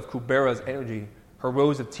nose of Kubera's energy. Her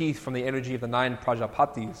rows of teeth from the energy of the 9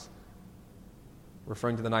 Prajapatis,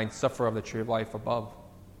 referring to the 9 Sufferer of the tree of life above.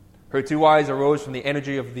 Her 2 eyes arose from the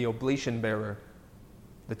energy of the oblation bearer.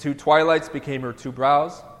 The 2 twilights became her 2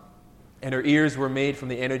 brows, and her ears were made from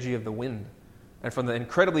the energy of the wind. And from the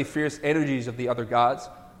incredibly fierce energies of the other gods,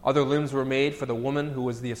 other limbs were made for the woman who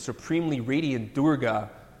was the supremely radiant Durga,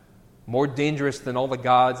 more dangerous than all the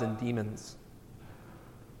gods and demons.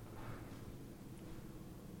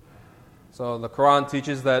 So the Quran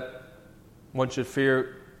teaches that one should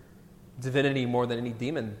fear divinity more than any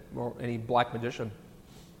demon or any black magician,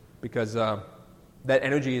 because that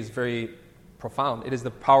energy is very profound. It is the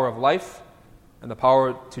power of life and the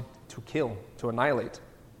power to kill, to annihilate,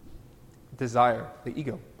 desire, the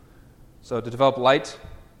ego. So to develop light,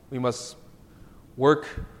 we must work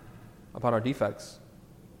upon our defects.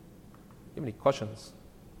 Do you have any questions?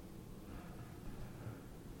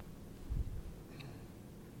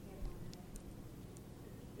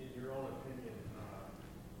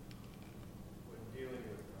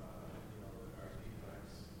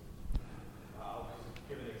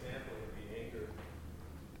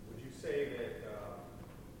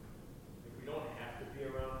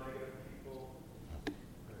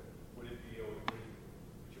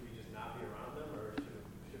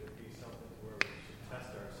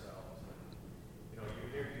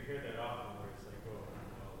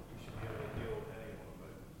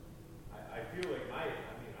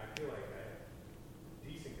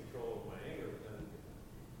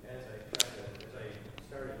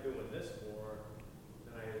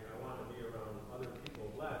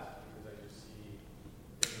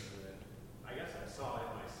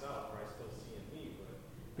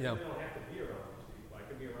 You know, I don't have to be around those people. I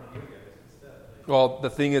can be around you guys instead. Well, the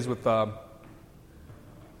thing is with that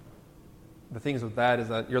is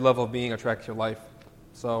that your level of being attracts your life.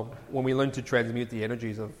 So when we learn to transmute the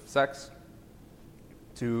energies of sex,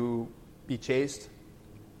 to be chaste,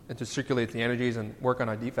 and to circulate the energies and work on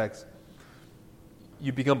our defects,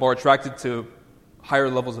 you become more attracted to higher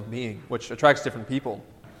levels of being, which attracts different people,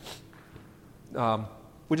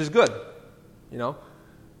 which is good, you know.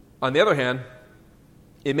 On the other hand,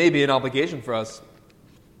 it may be an obligation for us.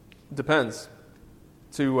 It depends.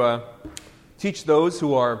 to teach those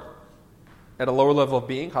who are at a lower level of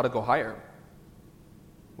being how to go higher,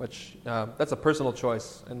 which that's a personal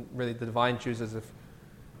choice, and really the divine chooses if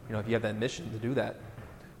you have that mission to do that.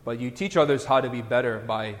 But you teach others how to be better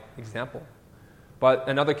by example. But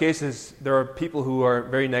in other cases, there are people who are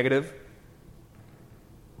very negative,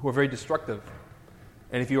 who are very destructive.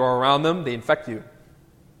 And if you are around them, they infect you.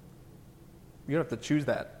 You don't have to choose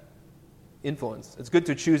that influence. It's good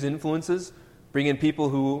to choose influences, bring in people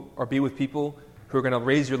who, or be with people who are going to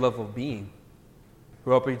raise your level of being,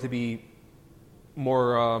 who help you to be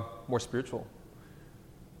more spiritual.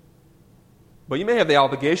 But you may have the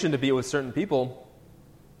obligation to be with certain people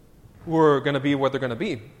who are going to be what they're going to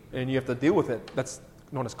be, and you have to deal with it. That's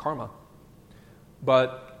known as karma.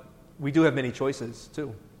 But we do have many choices,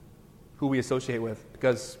 too, who we associate with,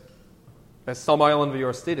 because as Samael and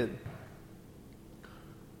Vior stated,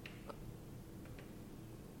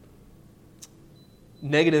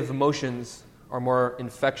 negative emotions are more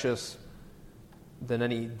infectious than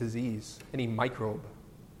any disease, any microbe.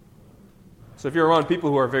 So if you're around people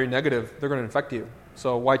who are very negative, they're going to infect you.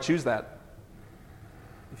 So why choose that?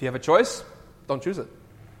 If you have a choice, don't choose it.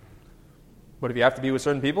 But if you have to be with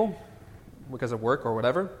certain people because of work or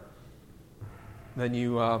whatever, then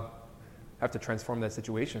you have to transform that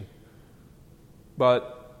situation.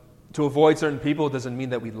 But to avoid certain people doesn't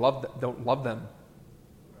mean that we don't love them,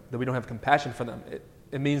 that we don't have compassion for them.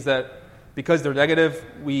 It means that because they're negative,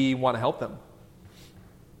 we want to help them.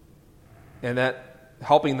 And that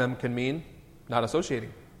helping them can mean not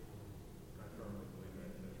associating.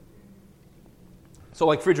 So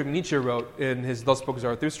like Friedrich Nietzsche wrote in his Thus Spoke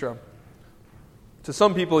Zarathustra, to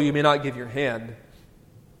some people you may not give your hand,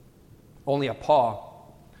 only a paw,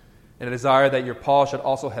 and a desire that your paw should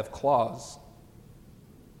also have claws.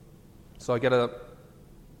 So I got to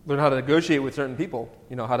learn how to negotiate with certain people,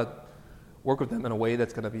 how to work with them in a way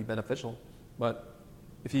that's going to be beneficial. But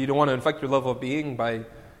if you don't want to infect your level of being by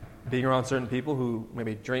being around certain people who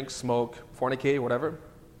maybe drink, smoke, fornicate, whatever,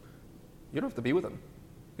 you don't have to be with them.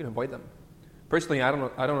 You can avoid them. Personally, I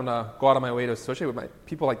don't go out of my way to associate with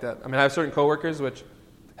people like that. I mean, I have certain coworkers which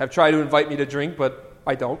have tried to invite me to drink, but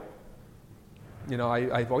I don't. I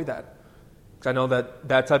avoid that. Because I know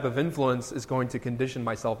that type of influence is going to condition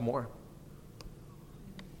myself more.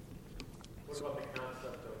 What about the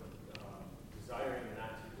concept of desiring and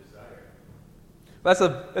not to desire?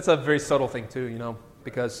 That's a very subtle thing too,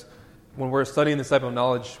 because when we're studying this type of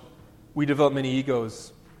knowledge, we develop many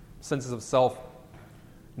egos, senses of self,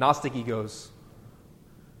 Gnostic egos,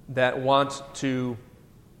 that want to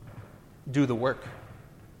do the work,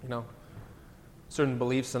 certain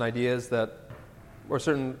beliefs and ideas or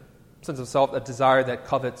certain sense of self that desire, that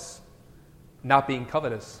covets, not being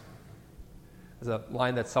covetous. There's a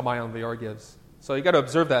line that Samael and Vior gives. So you got to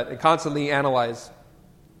observe that and constantly analyze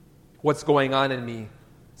what's going on in me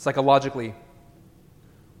psychologically.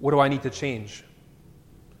 What do I need to change?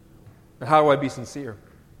 And how do I be sincere?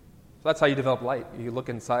 So that's how you develop light. You look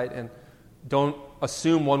inside and don't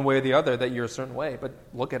assume one way or the other that you're a certain way, but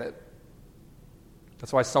look at it.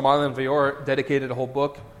 That's why Samael and Vior dedicated a whole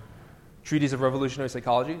book, Treatise of Revolutionary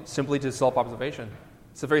Psychology, simply to self-observation.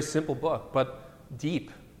 It's a very simple book, but deep,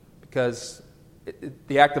 because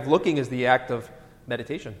the act of looking is the act of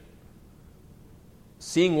meditation.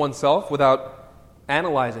 Seeing oneself without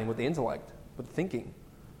analyzing with the intellect, but thinking.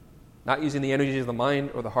 Not using the energies of the mind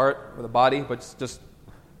or the heart or the body, but just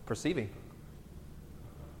perceiving.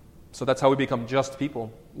 So that's how we become just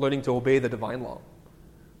people, learning to obey the divine law,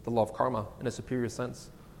 the law of karma, in a superior sense.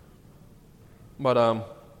 But,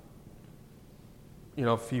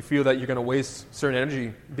 if you feel that you're going to waste certain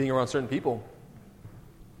energy being around certain people,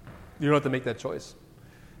 you don't have to make that choice.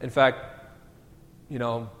 In fact,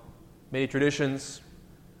 many traditions,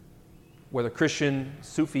 whether Christian,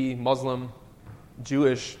 Sufi, Muslim,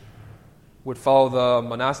 Jewish, would follow the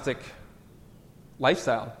monastic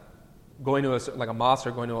lifestyle, going to a mosque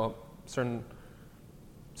or going to a certain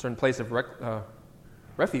place of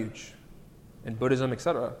refuge in Buddhism,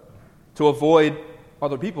 etc., to avoid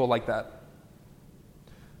other people like that.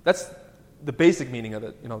 That's the basic meaning of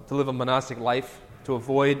it, to live a monastic life, to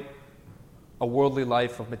avoid a worldly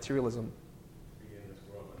life of materialism.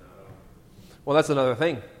 Well, that's another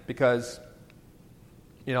thing, because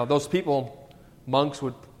those people, monks,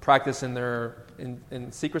 would practice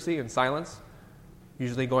in secrecy and silence,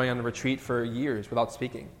 usually going on a retreat for years without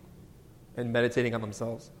speaking and meditating on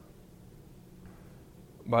themselves.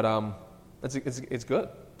 But it's good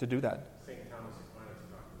to do that. St. Thomas Aquinas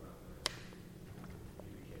talked about that.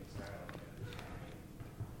 He became silent.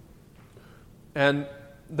 And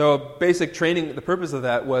the basic training, the purpose of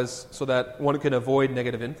that was so that one can avoid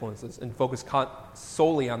negative influences and focus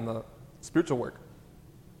solely on the spiritual work.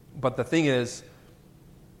 But the thing is,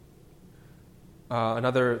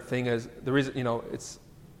 another thing is, the reason, it's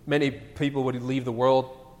many people would leave the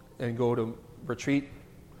world and go to retreat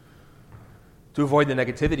to avoid the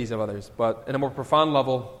negativities of others. But in a more profound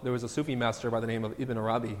level, there was a Sufi master by the name of Ibn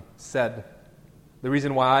Arabi said, the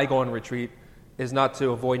reason why I go on retreat is not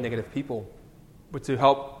to avoid negative people, but to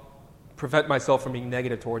help prevent myself from being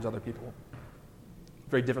negative towards other people.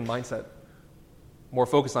 Very different mindset. More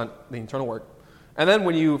focused on the internal work. And then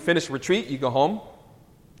when you finish retreat, you go home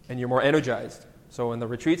and you're more energized. So in the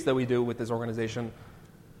retreats that we do with this organization,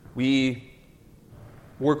 we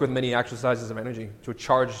work with many exercises of energy to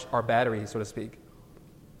charge our battery, so to speak.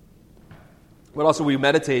 But also we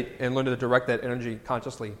meditate and learn to direct that energy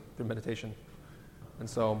consciously through meditation. And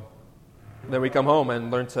so then we come home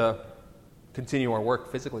and learn to continue our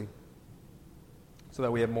work physically so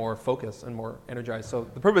that we have more focus and more energized. So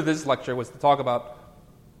the purpose of this lecture was to talk about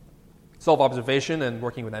self-observation and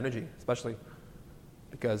working with energy, especially.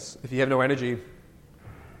 Because if you have no energy,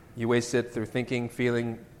 you waste it through thinking,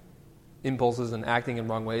 feeling, impulses, and acting in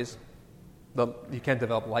wrong ways. You can't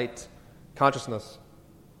develop light, consciousness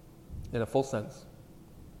in a full sense.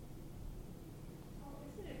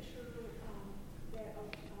 Isn't it true that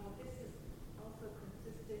this is also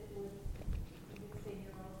consistent with, say,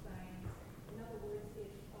 neuroscience? In other words,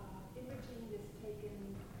 if imaging is taken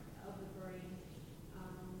of the brain,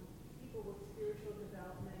 people with spiritual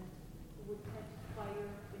development would tend to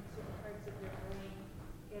fire in certain parts of their brain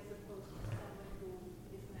as opposed to someone who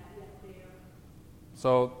is not yet there?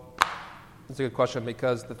 So that's a good question,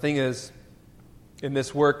 because the thing is, in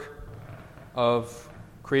this work of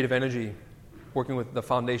creative energy, working with the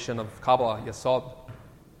foundation of Kabbalah, Yesod,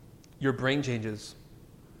 your brain changes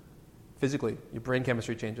physically. Your brain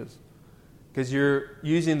chemistry changes. Because you're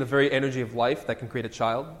using the very energy of life that can create a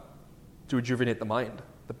child to rejuvenate the mind,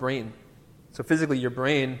 the brain. So physically, your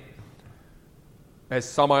brain, as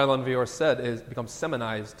Samael Alan said, becomes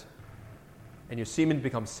seminized, and your semen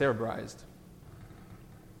becomes cerebrized.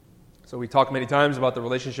 So we talk many times about the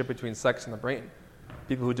relationship between sex and the brain.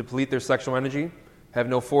 People who deplete their sexual energy have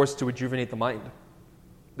no force to rejuvenate the mind.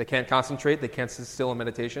 They can't concentrate, they can't sit still in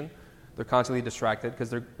meditation. They're constantly distracted because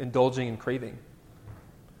they're indulging in craving.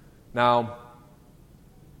 Now,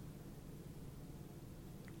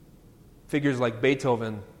 figures like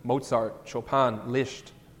Beethoven, Mozart, Chopin,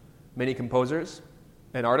 Liszt, many composers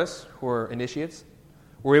and artists who are initiates,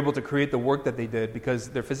 were able to create the work that they did because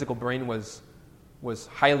their physical brain was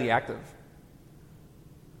highly active.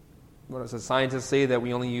 What does scientists say that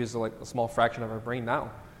we only use a small fraction of our brain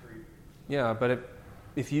now? Yeah, but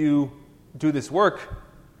if you do this work,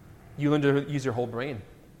 you learn to use your whole brain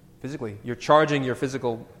physically. You're charging your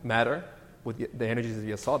physical matter with the energies of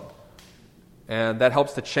Yesod. And that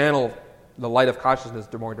helps to channel the light of consciousness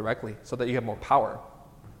more directly so that you have more power.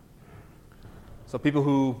 So people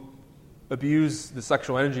who abuse the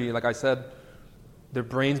sexual energy, like I said, their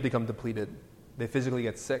brains become depleted. They physically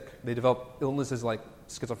get sick. They develop illnesses like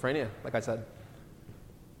schizophrenia, like I said.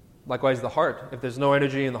 Likewise, the heart. If there's no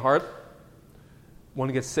energy in the heart,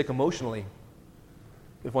 one gets sick emotionally.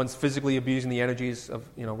 If one's physically abusing the energies of,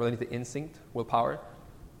 relating to instinct, willpower,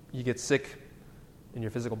 you get sick in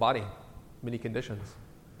your physical body, many conditions.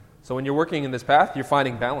 So when you're working in this path, you're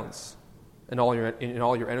finding balance in all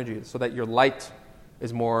your energies so that your light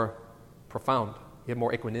is more profound. You have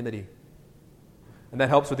more equanimity. And that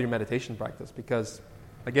helps with your meditation practice because,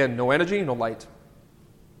 again, no energy, no light,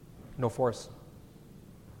 no force.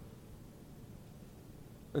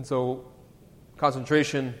 And so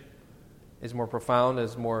concentration is more profound,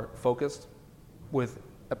 is more focused with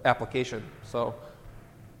application. So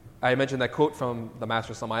I mentioned that quote from the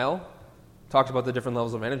Master Samael, talks about the different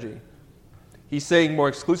levels of energy. He's saying more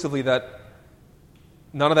exclusively that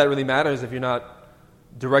none of that really matters if you're not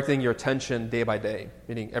directing your attention day by day.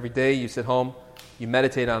 Meaning every day you sit home, you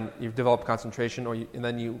meditate you develop concentration, and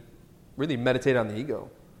then you really meditate on the ego,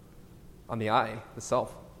 on the I, the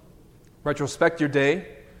self. Retrospect your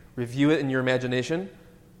day, review it in your imagination,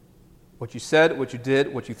 what you said, what you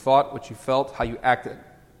did, what you thought, what you felt, how you acted.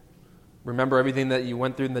 Remember everything that you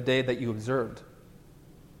went through in the day that you observed.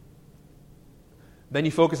 Then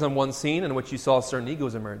you focus on one scene in which you saw certain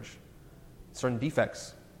egos emerge, certain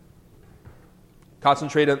defects.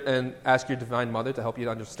 Concentrate and ask your Divine Mother to help you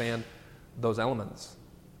to understand those elements.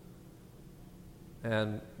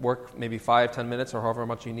 And work maybe 5-10 minutes or however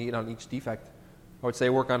much you need on each defect. I would say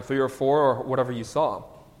work on 3 or 4 or whatever you saw.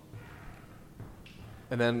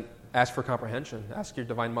 And then ask for comprehension. Ask your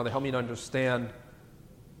Divine Mother, help me to understand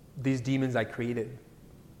these demons I created.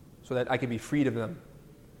 so that I can be freed of them,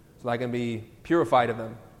 so that I can be purified of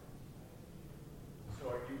them. So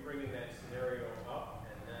are you bringing that scenario up,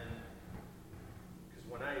 and then, because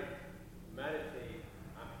when I meditate,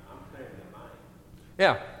 I'm clearing the mind.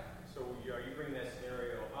 Yeah. So are you bringing that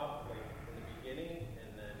scenario up, like in the beginning,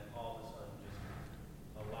 and then all of a sudden just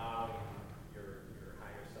allowing your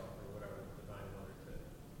higher self or whatever, the divine mother, to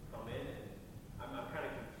come in? And I'm kind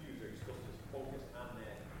of confused. Are you supposed to just focus on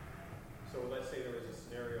that? So let's say there was a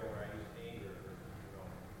scenario where I used anger,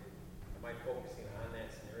 am I focusing on that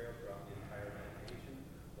scenario throughout the entire meditation,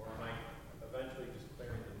 or am I eventually just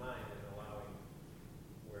clearing the mind and allowing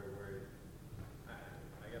where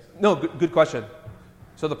I guess? No, good question.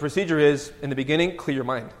 So the procedure is, in the beginning, clear your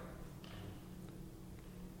mind.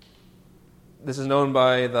 This is known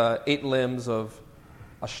by the 8 limbs of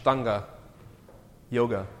Ashtanga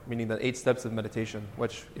yoga, meaning the 8 steps of meditation,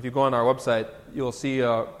 which if you go on our website, you'll see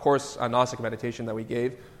a course on Gnostic meditation that we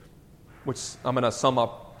gave, which I'm going to sum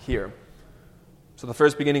up here. So the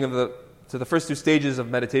first 2 stages of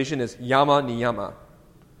meditation is yama niyama.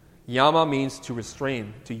 Yama means to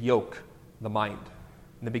restrain, to yoke the mind.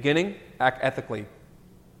 In the beginning, act ethically.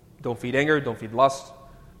 Don't feed anger, don't feed lust,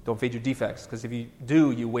 don't feed your defects, because if you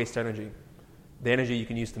do, you waste energy. The energy you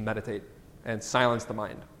can use to meditate and silence the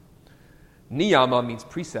mind. Niyama means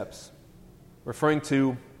precepts, referring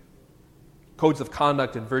to codes of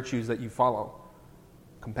conduct and virtues that you follow.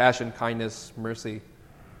 Compassion, kindness, mercy,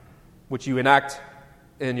 which you enact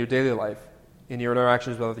in your daily life, in your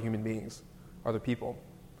interactions with other human beings, other people.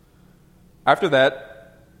 After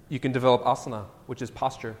that, you can develop asana, which is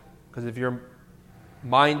posture. Because if your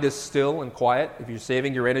mind is still and quiet, if you're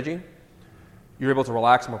saving your energy, you're able to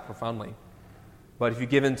relax more profoundly. But if you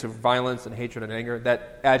give in to violence and hatred and anger,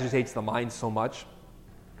 that agitates the mind so much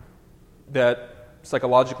that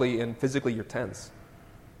psychologically and physically you're tense.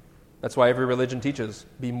 That's why every religion teaches,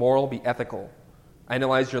 be moral, be ethical.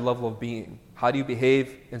 Analyze your level of being. How do you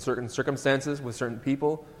behave in certain circumstances with certain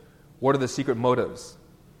people? What are the secret motives?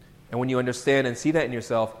 And when you understand and see that in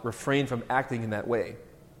yourself, refrain from acting in that way,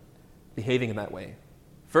 behaving in that way.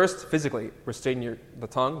 First, physically, restrain the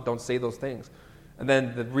tongue, don't say those things. And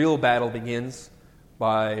then the real battle begins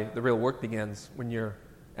the real work begins when you're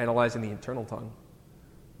analyzing the internal tongue,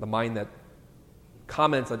 the mind that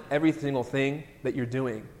comments on every single thing that you're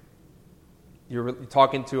doing. You're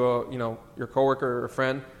talking to your coworker or a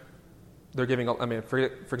friend. They're giving. For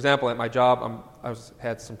example, at my job,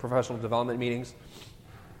 had some professional development meetings,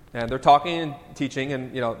 and they're talking and teaching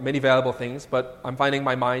and many valuable things. But I'm finding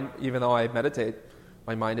my mind, even though I meditate,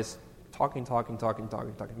 my mind is talking,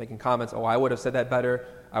 making comments. Oh, I would have said that better.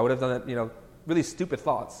 I would have done that. Really stupid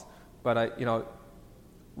thoughts. But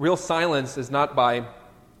real silence is not by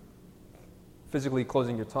physically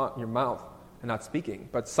closing your mouth and not speaking,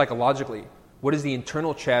 but psychologically. What is the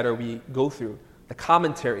internal chatter we go through? The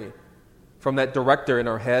commentary from that director in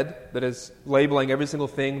our head that is labeling every single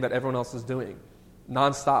thing that everyone else is doing,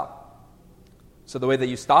 nonstop. So the way that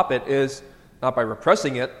you stop it is not by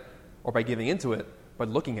repressing it or by giving into it, but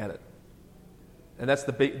looking at it. And that's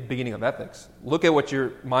the beginning of ethics. Look at what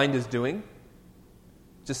your mind is doing.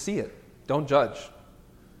 Just see it. Don't judge.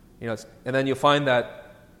 And then you'll find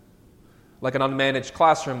that, like an unmanaged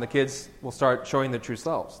classroom, the kids will start showing their true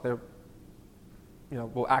selves. They're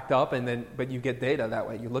will act up, but you get data that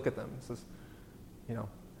way. You look at them. This is,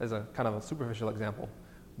 as a kind of a superficial example.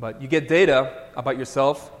 But you get data about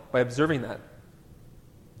yourself by observing that.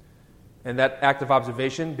 And that act of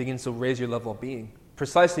observation begins to raise your level of being,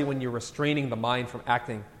 precisely when you're restraining the mind from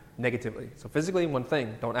acting negatively. So physically, one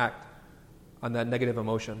thing, don't act on that negative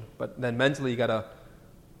emotion. But then mentally, you got to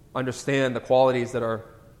understand the qualities that are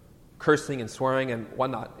cursing and swearing and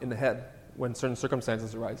whatnot in the head when certain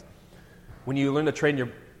circumstances arise. When you learn to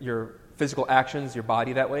train your physical actions, your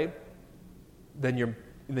body that way, then you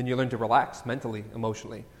learn to relax mentally,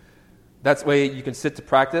 emotionally. That's the way you can sit to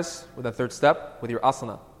practice with that 3rd step, with your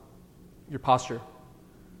asana, your posture.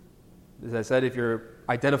 As I said, if you're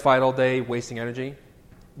identified all day, wasting energy,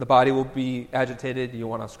 the body will be agitated, you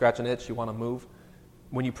want to scratch an itch, you want to move.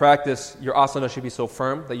 When you practice, your asana should be so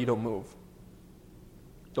firm that you don't move.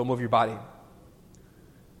 Don't move your body.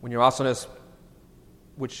 When your asana is,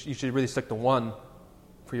 which you should really stick to one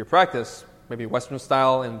for your practice, maybe Western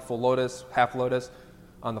style in full lotus, half lotus,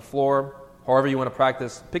 on the floor, however you want to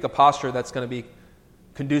practice, pick a posture that's going to be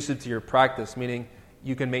conducive to your practice, meaning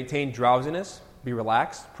you can maintain drowsiness, be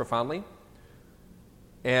relaxed profoundly,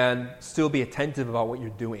 and still be attentive about what you're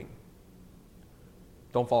doing.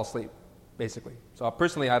 Don't fall asleep, basically. So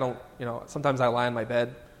personally, I don't, sometimes I lie in my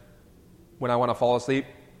bed when I want to fall asleep,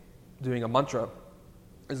 doing a mantra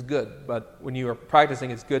is good, but when you are practicing,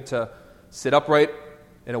 it's good to sit upright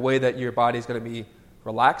in a way that your body is going to be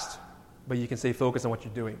relaxed, but you can stay focused on what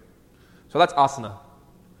you're doing. So that's asana.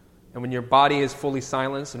 And when your body is fully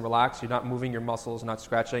silenced and relaxed, you're not moving your muscles, not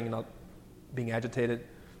scratching, not being agitated,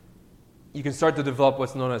 you can start to develop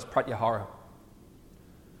what's known as pratyahara.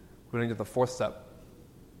 We're going to the fourth step.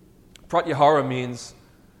 Pratyahara means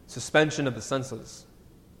suspension of the senses.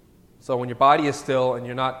 So when your body is still and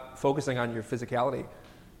you're not focusing on your physicality,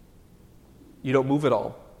 you don't move at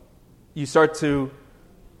all. You start to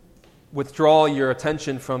withdraw your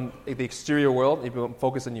attention from the exterior world and you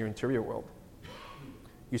focus on your interior world.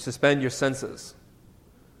 You suspend your senses.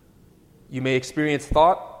 You may experience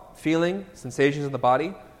thought, feeling, sensations in the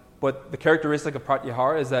body, but the characteristic of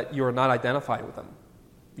pratyahara is that you are not identified with them.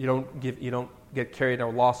 You don't get carried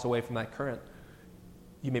or lost away from that current.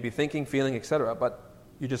 You may be thinking, feeling, etc., but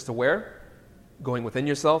you're just aware, going within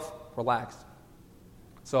yourself, relaxed.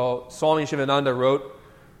 So Swami Shivananda wrote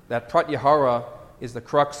that pratyahara is the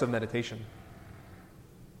crux of meditation.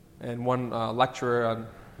 And one lecturer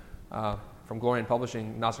from Glorian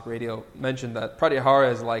Publishing, Gnostic Radio, mentioned that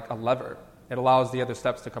pratyahara is like a lever. It allows the other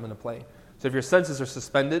steps to come into play. So if your senses are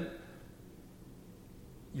suspended,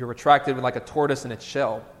 you're retracted like a tortoise in its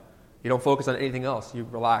shell. You don't focus on anything else. You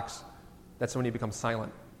relax. That's when you become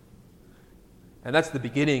silent. And that's the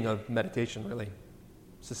beginning of meditation, really.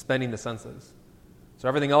 Suspending the senses. So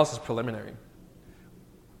everything else is preliminary.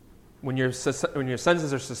 When your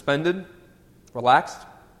senses are suspended, relaxed,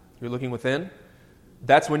 you're looking within,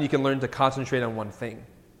 that's when you can learn to concentrate on one thing.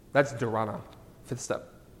 That's dharana, fifth step.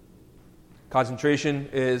 Concentration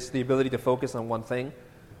is the ability to focus on one thing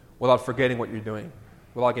without forgetting what you're doing,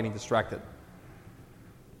 without getting distracted.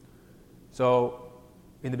 So,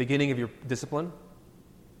 in the beginning of your discipline,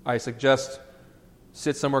 I suggest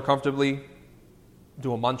sit somewhere comfortably,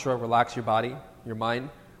 do a mantra, relax your body, your mind,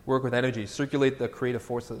 work with energy, circulate the creative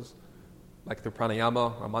forces, like through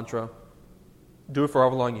pranayama or mantra. Do it for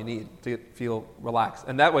however long you need to feel relaxed.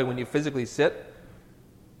 And that way, when you physically sit,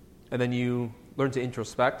 and then you learn to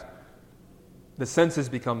introspect, the senses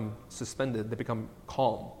become suspended, they become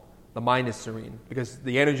calm. The mind is serene, because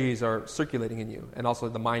the energies are circulating in you, and also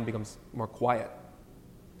the mind becomes more quiet.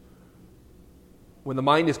 When the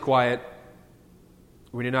mind is quiet,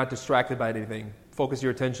 when you're not distracted by anything, focus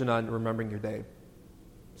your attention on remembering your day.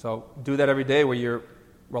 So do that every day where you're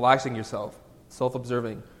relaxing yourself,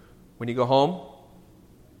 self-observing. When you go home,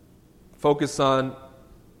 focus on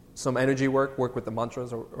some energy work with the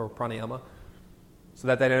mantras or pranayama, so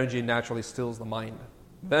that energy naturally stills the mind.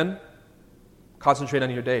 Then, concentrate on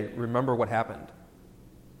your day. Remember what happened.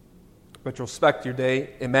 Retrospect your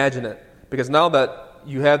day. Imagine it. Because now that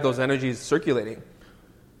you have those energies circulating,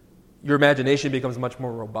 your imagination becomes much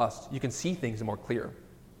more robust. You can see things more clear.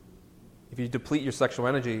 If you deplete your sexual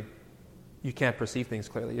energy, you can't perceive things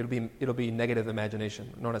clearly. It'll be negative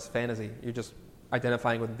imagination, known as fantasy. You're just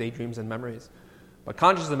identifying with daydreams and memories. But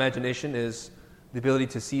conscious imagination is the ability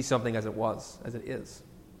to see something as it was, as it is.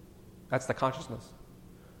 That's the consciousness.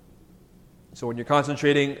 So when you're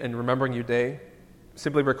concentrating and remembering your day,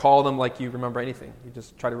 simply recall them like you remember anything. You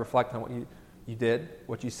just try to reflect on what you did,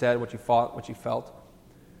 what you said, what you thought, what you felt.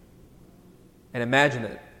 And imagine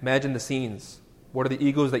it. Imagine the scenes. What are the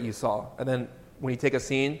egos that you saw? And then when you take a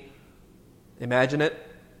scene, imagine it.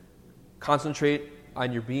 Concentrate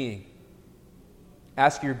on your being.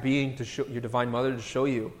 Ask your being, your Divine Mother, to show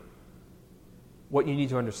you what you need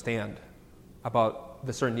to understand about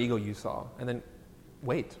the certain ego you saw. And then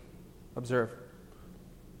wait. Observe.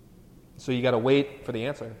 So you got to wait for the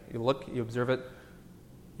answer. You look, you observe it.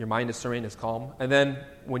 Your mind is serene, is calm. And then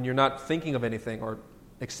when you're not thinking of anything or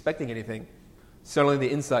expecting anything, suddenly the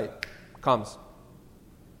insight comes.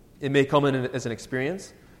 It may come in as an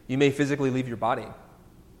experience. You may physically leave your body.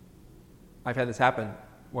 I've had this happen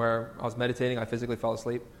where I was meditating, I physically fell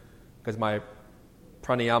asleep because my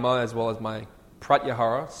pranayama as well as my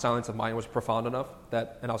pratyahara, silence of mind, was profound enough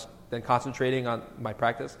that, and I was then concentrating on my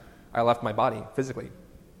practice, I left my body physically.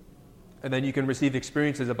 And then you can receive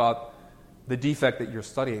experiences about the defect that you're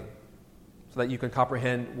studying so that you can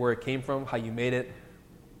comprehend where it came from, how you made it,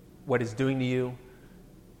 what it's doing to you.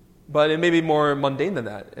 But it may be more mundane than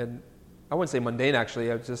that. And I wouldn't say mundane, actually.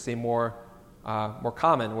 I would just say more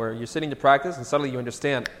common, where you're sitting to practice and suddenly you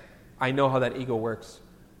understand, I know how that ego works,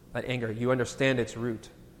 that anger. You understand its root.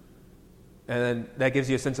 And then that gives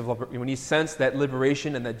you a sense of, when you sense that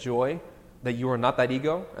liberation and that joy, that you are not that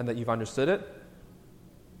ego and that you've understood it,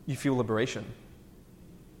 you feel liberation.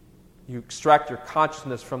 You extract your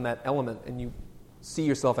consciousness from that element and you see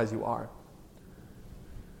yourself as you are.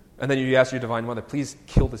 And then you ask your Divine Mother, please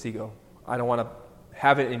kill this ego. I don't want to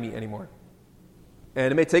have it in me anymore.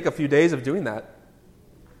 And it may take a few days of doing that.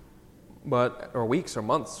 or weeks or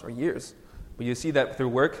months or years. But you see that through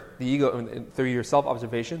work, the ego, and through your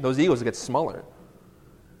self-observation, those egos get smaller.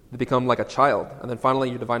 They become like a child. And then finally,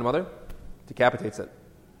 your Divine Mother decapitates it.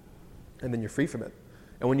 And then you're free from it.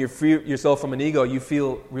 And when you free yourself from an ego, you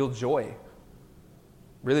feel real joy.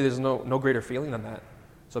 Really, there's no greater feeling than that.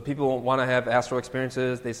 So people want to have astral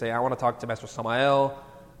experiences. They say, I want to talk to Master Samael.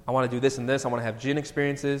 I want to do this and this. I want to have jinn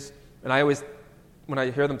experiences. And I always, when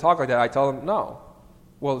I hear them talk like that, I tell them, no.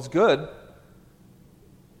 Well, it's good.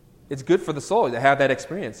 It's good for the soul to have that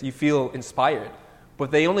experience. You feel inspired.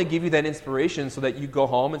 But they only give you that inspiration so that you go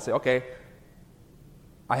home and say, okay,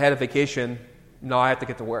 I had a vacation. Now I have to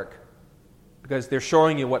get to work. Because they're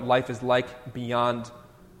showing you what life is like beyond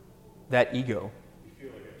that ego. You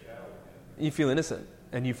feel like a child again. You feel innocent,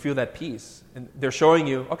 and you feel that peace. And they're showing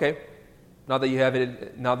you, okay, now that you had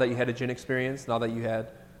a jinn experience, now that you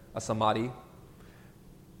had a samadhi,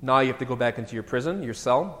 now you have to go back into your prison, your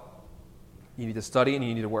cell. You need to study and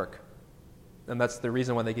you need to work. And that's the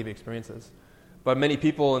reason why they give you experiences. But many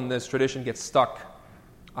people in this tradition get stuck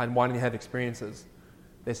on wanting to have experiences.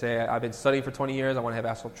 They say, I've been studying for 20 years, I want to have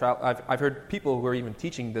astral travel. I've heard people who are even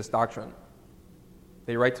teaching this doctrine.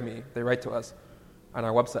 They write to me, they write to us on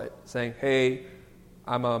our website saying, hey,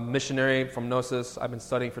 I'm a missionary from Gnosis, I've been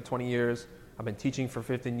studying for 20 years, I've been teaching for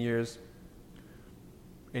 15 years,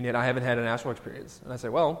 and yet I haven't had an astral experience. And I say,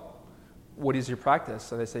 well, what is your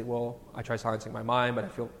practice? And they say, well, I try silencing my mind, but I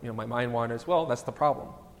feel my mind wanders. Well, that's the problem.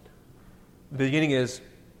 The beginning is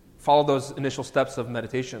follow those initial steps of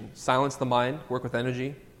meditation. Silence the mind, work with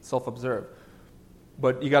energy, self-observe.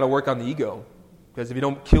 But you got to work on the ego. Because if you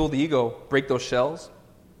don't kill the ego, break those shells,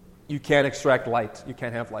 you can't extract light. You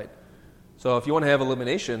can't have light. So if you want to have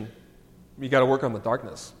illumination, you got to work on the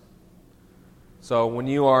darkness. So when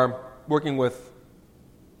you are working with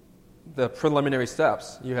the preliminary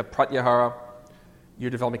steps, you have pratyahara, you're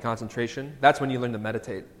developing concentration. That's when you learn to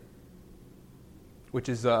meditate, which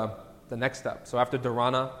is the next step. So after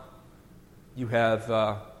dharana, you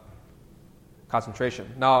have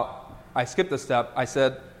concentration. Now, I skipped a step. I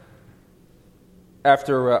said,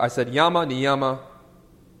 I said yama, niyama,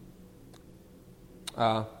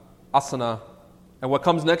 asana, and what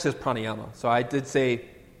comes next is pranayama. So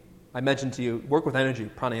I mentioned to you, work with energy,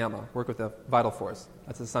 pranayama, work with the vital force.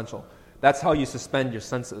 That's essential. That's how you suspend your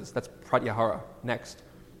senses. That's pratyahara. Next.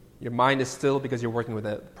 Your mind is still because you're working with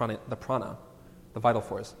the prana, the vital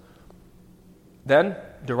force. Then,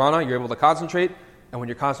 dharana, you're able to concentrate, and when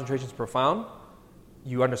your concentration is profound,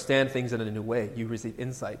 you understand things in a new way. You receive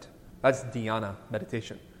insight. That's dhyana,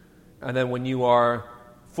 meditation. And then when you are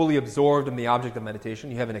fully absorbed in the object of meditation,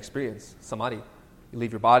 you have an experience, samadhi. You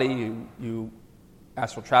leave your body, you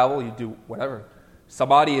astral travel, you do whatever.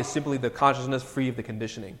 Samadhi is simply the consciousness free of the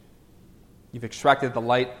conditioning. You've extracted the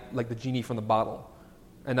light like the genie from the bottle.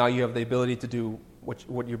 And now you have the ability to do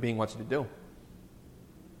what your being wants you to do.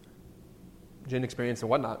 Jinn experience and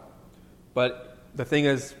whatnot. But the thing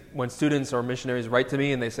is, when students or missionaries write to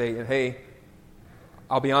me and they say, hey,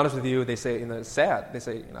 I'll be honest with you, they say, and it's sad, they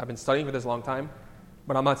say, I've been studying for this long time,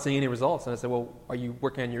 but I'm not seeing any results. And I say, well, are you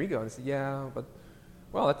working on your ego? And they say, yeah, but,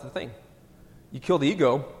 well, that's the thing. You kill the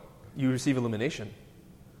ego, you receive illumination.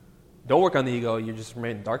 Don't work on the ego, you just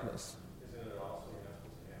remain in darkness. Isn't it also you're not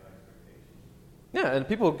supposed to have expectations? Yeah, and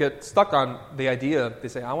people get stuck on the idea, they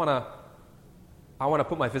say, I want to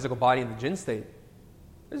put my physical body in the jinn state.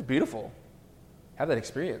 It's beautiful. Have that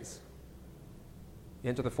experience. You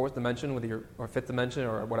enter the fourth dimension or fifth dimension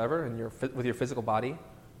or whatever, and with your physical body,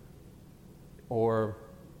 or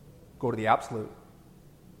go to the absolute.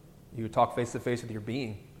 You talk face to face with your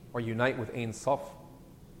being, or unite with Ein Sof,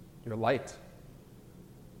 your light.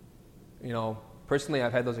 Personally,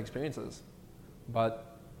 I've had those experiences,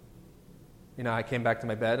 but I came back to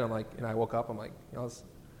my bed. And I woke up. I'm like,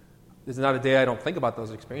 there's not a day I don't think about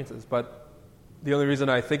those experiences. But the only reason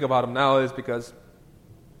I think about them now is because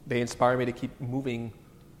they inspire me to keep moving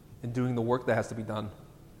and doing the work that has to be done.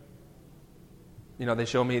 They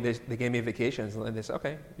show me, they gave me vacations, and they say,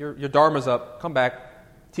 okay, your dharma's up, come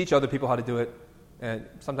back, teach other people how to do it, and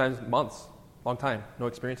sometimes months, long time, no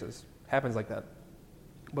experiences. Happens like that.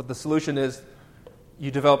 But the solution is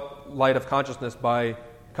you develop light of consciousness by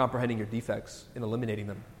comprehending your defects and eliminating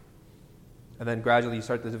them. And then gradually you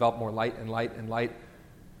start to develop more light and light and light,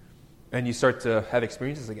 and you start to have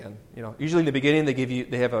experiences again. Usually in the beginning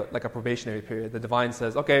they have a probationary period. The divine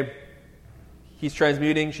says, okay, he's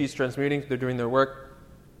transmuting, she's transmuting, they're doing their work.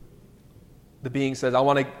 The being says, I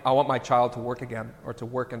want my child to work again, or to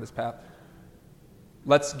work in this path.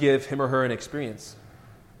 Let's give him or her an experience,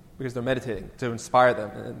 because they're meditating, to inspire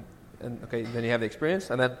them. And then you have the experience,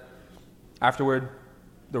 and then afterward,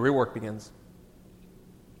 the real work begins.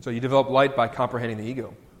 So you develop light by comprehending the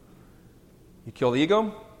ego. You kill the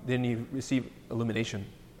ego, then you receive illumination.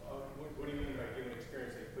 What do you mean by given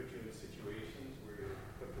experience? They put you in situations where you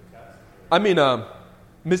put the test? I mean,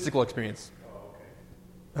 mystical experience. Oh, okay.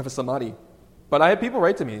 I have a samadhi. But I have people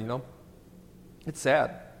write to me, It's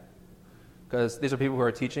sad. Because these are people who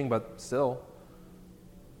are teaching, but still,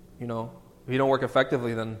 if you don't work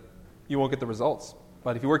effectively, then you won't get the results.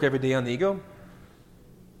 But if you work every day on the ego,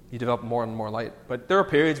 you develop more and more light. But there are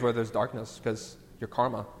periods where there's darkness because your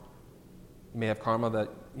karma. You may have karma that,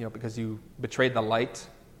 because you betrayed the light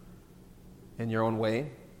in your own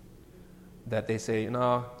way, that they say,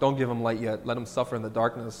 no, don't give him light yet. Let him suffer in the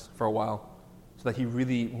darkness for a while so that he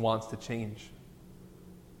really wants to change.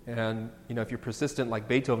 And, if you're persistent like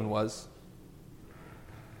Beethoven was,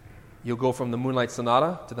 you'll go from the Moonlight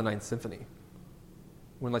Sonata to the Ninth Symphony.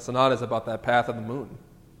 Moonlight Sonata is about that path of the moon.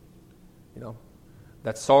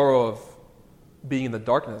 That sorrow of being in the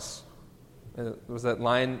darkness. And there was that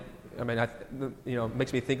line,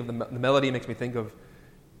 makes me think of the melody makes me think of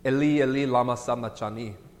Eli, Eli, lama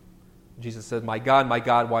sabachthani. Jesus said, my God,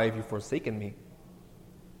 why have you forsaken me?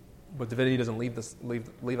 But divinity doesn't leave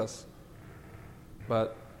us.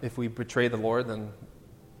 But if we betray the Lord, then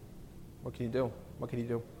what can you do? What can you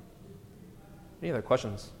do? Any other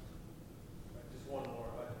questions? Just one more.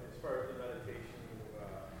 As far as the meditation,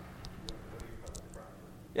 what do you call it?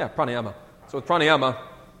 Yeah, pranayama. So with pranayama,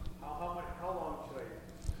 how long should I?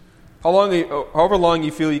 however long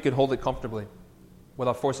you feel you can hold it comfortably,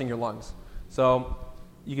 without forcing your lungs. So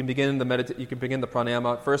you can begin the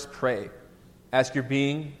pranayama. First, pray. Ask your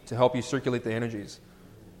being to help you circulate the energies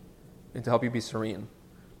and to help you be serene.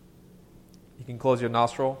 You can close your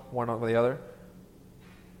nostril, one over the other,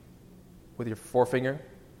 with your forefinger,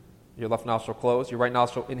 your left nostril closed, your right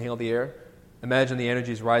nostril inhale the air. Imagine the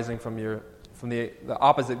energies rising from the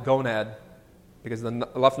opposite gonad, because the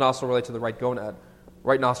left nostril relates to the right gonad,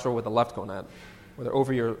 right nostril with the left gonad, where they're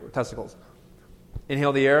over your testicles.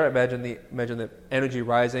 Inhale the air, imagine the energy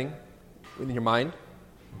rising within your mind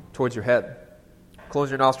towards your head. Close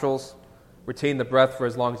your nostrils, retain the breath for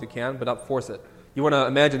as long as you can, but not force it. You want to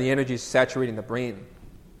imagine the energy saturating the brain.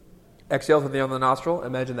 Exhale through the other nostril,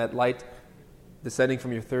 imagine that light descending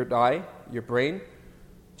from your third eye, your brain,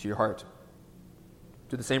 to your heart.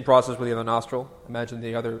 Do the same process with the other nostril. Imagine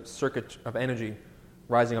the other circuit of energy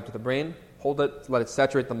rising up to the brain. Hold it, let it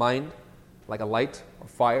saturate the mind like a light or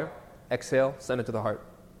fire. Exhale, send it to the heart.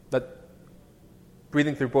 That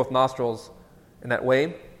breathing through both nostrils in that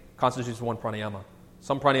way constitutes one pranayama.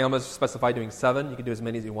 Some pranayamas specify doing 7. You can do as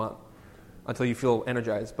many as you want until you feel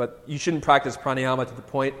energized. But you shouldn't practice pranayama to the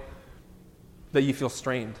point that you feel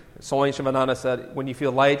strained. Swami Shivananda said, when you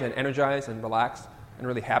feel light and energized and relaxed and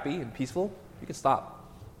really happy and peaceful, you can stop.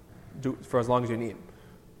 Do it for as long as you need.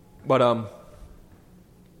 But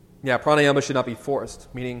pranayama should not be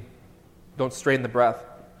forced, meaning don't strain the breath.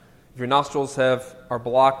 If your nostrils are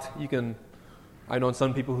blocked, I've known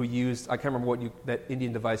some people who I can't remember what that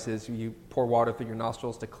Indian device is, you pour water through your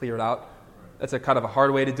nostrils to clear it out. That's a kind of a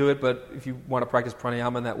hard way to do it, but if you want to practice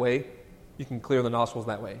pranayama in that way, you can clear the nostrils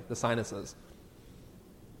that way, the sinuses.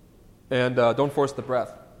 And don't force the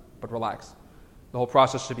breath, but relax. The whole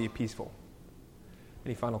process should be peaceful.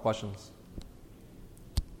 Any final questions?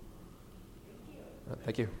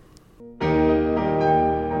 Thank you.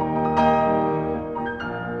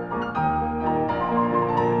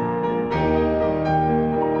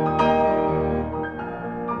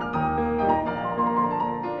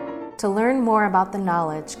 To learn more about the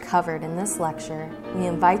knowledge covered in this lecture, we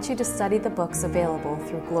invite you to study the books available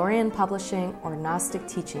through Glorian Publishing or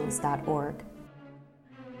GnosticTeachings.org.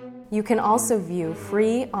 You can also view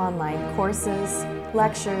free online courses,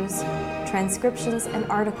 lectures, transcriptions, and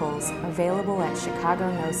articles available at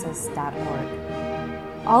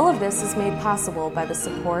ChicagoGnosis.org. All of this is made possible by the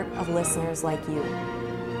support of listeners like you.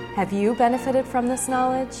 Have you benefited from this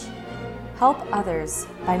knowledge? Help others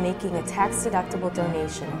by making a tax-deductible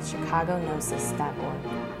donation at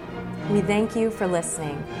ChicagoGnosis.org. We thank you for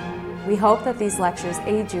listening. We hope that these lectures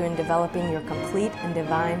aid you in developing your complete and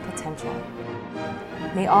divine potential.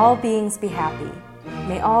 May all beings be happy.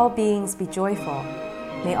 May all beings be joyful.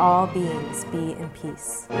 May all beings be in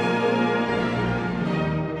peace.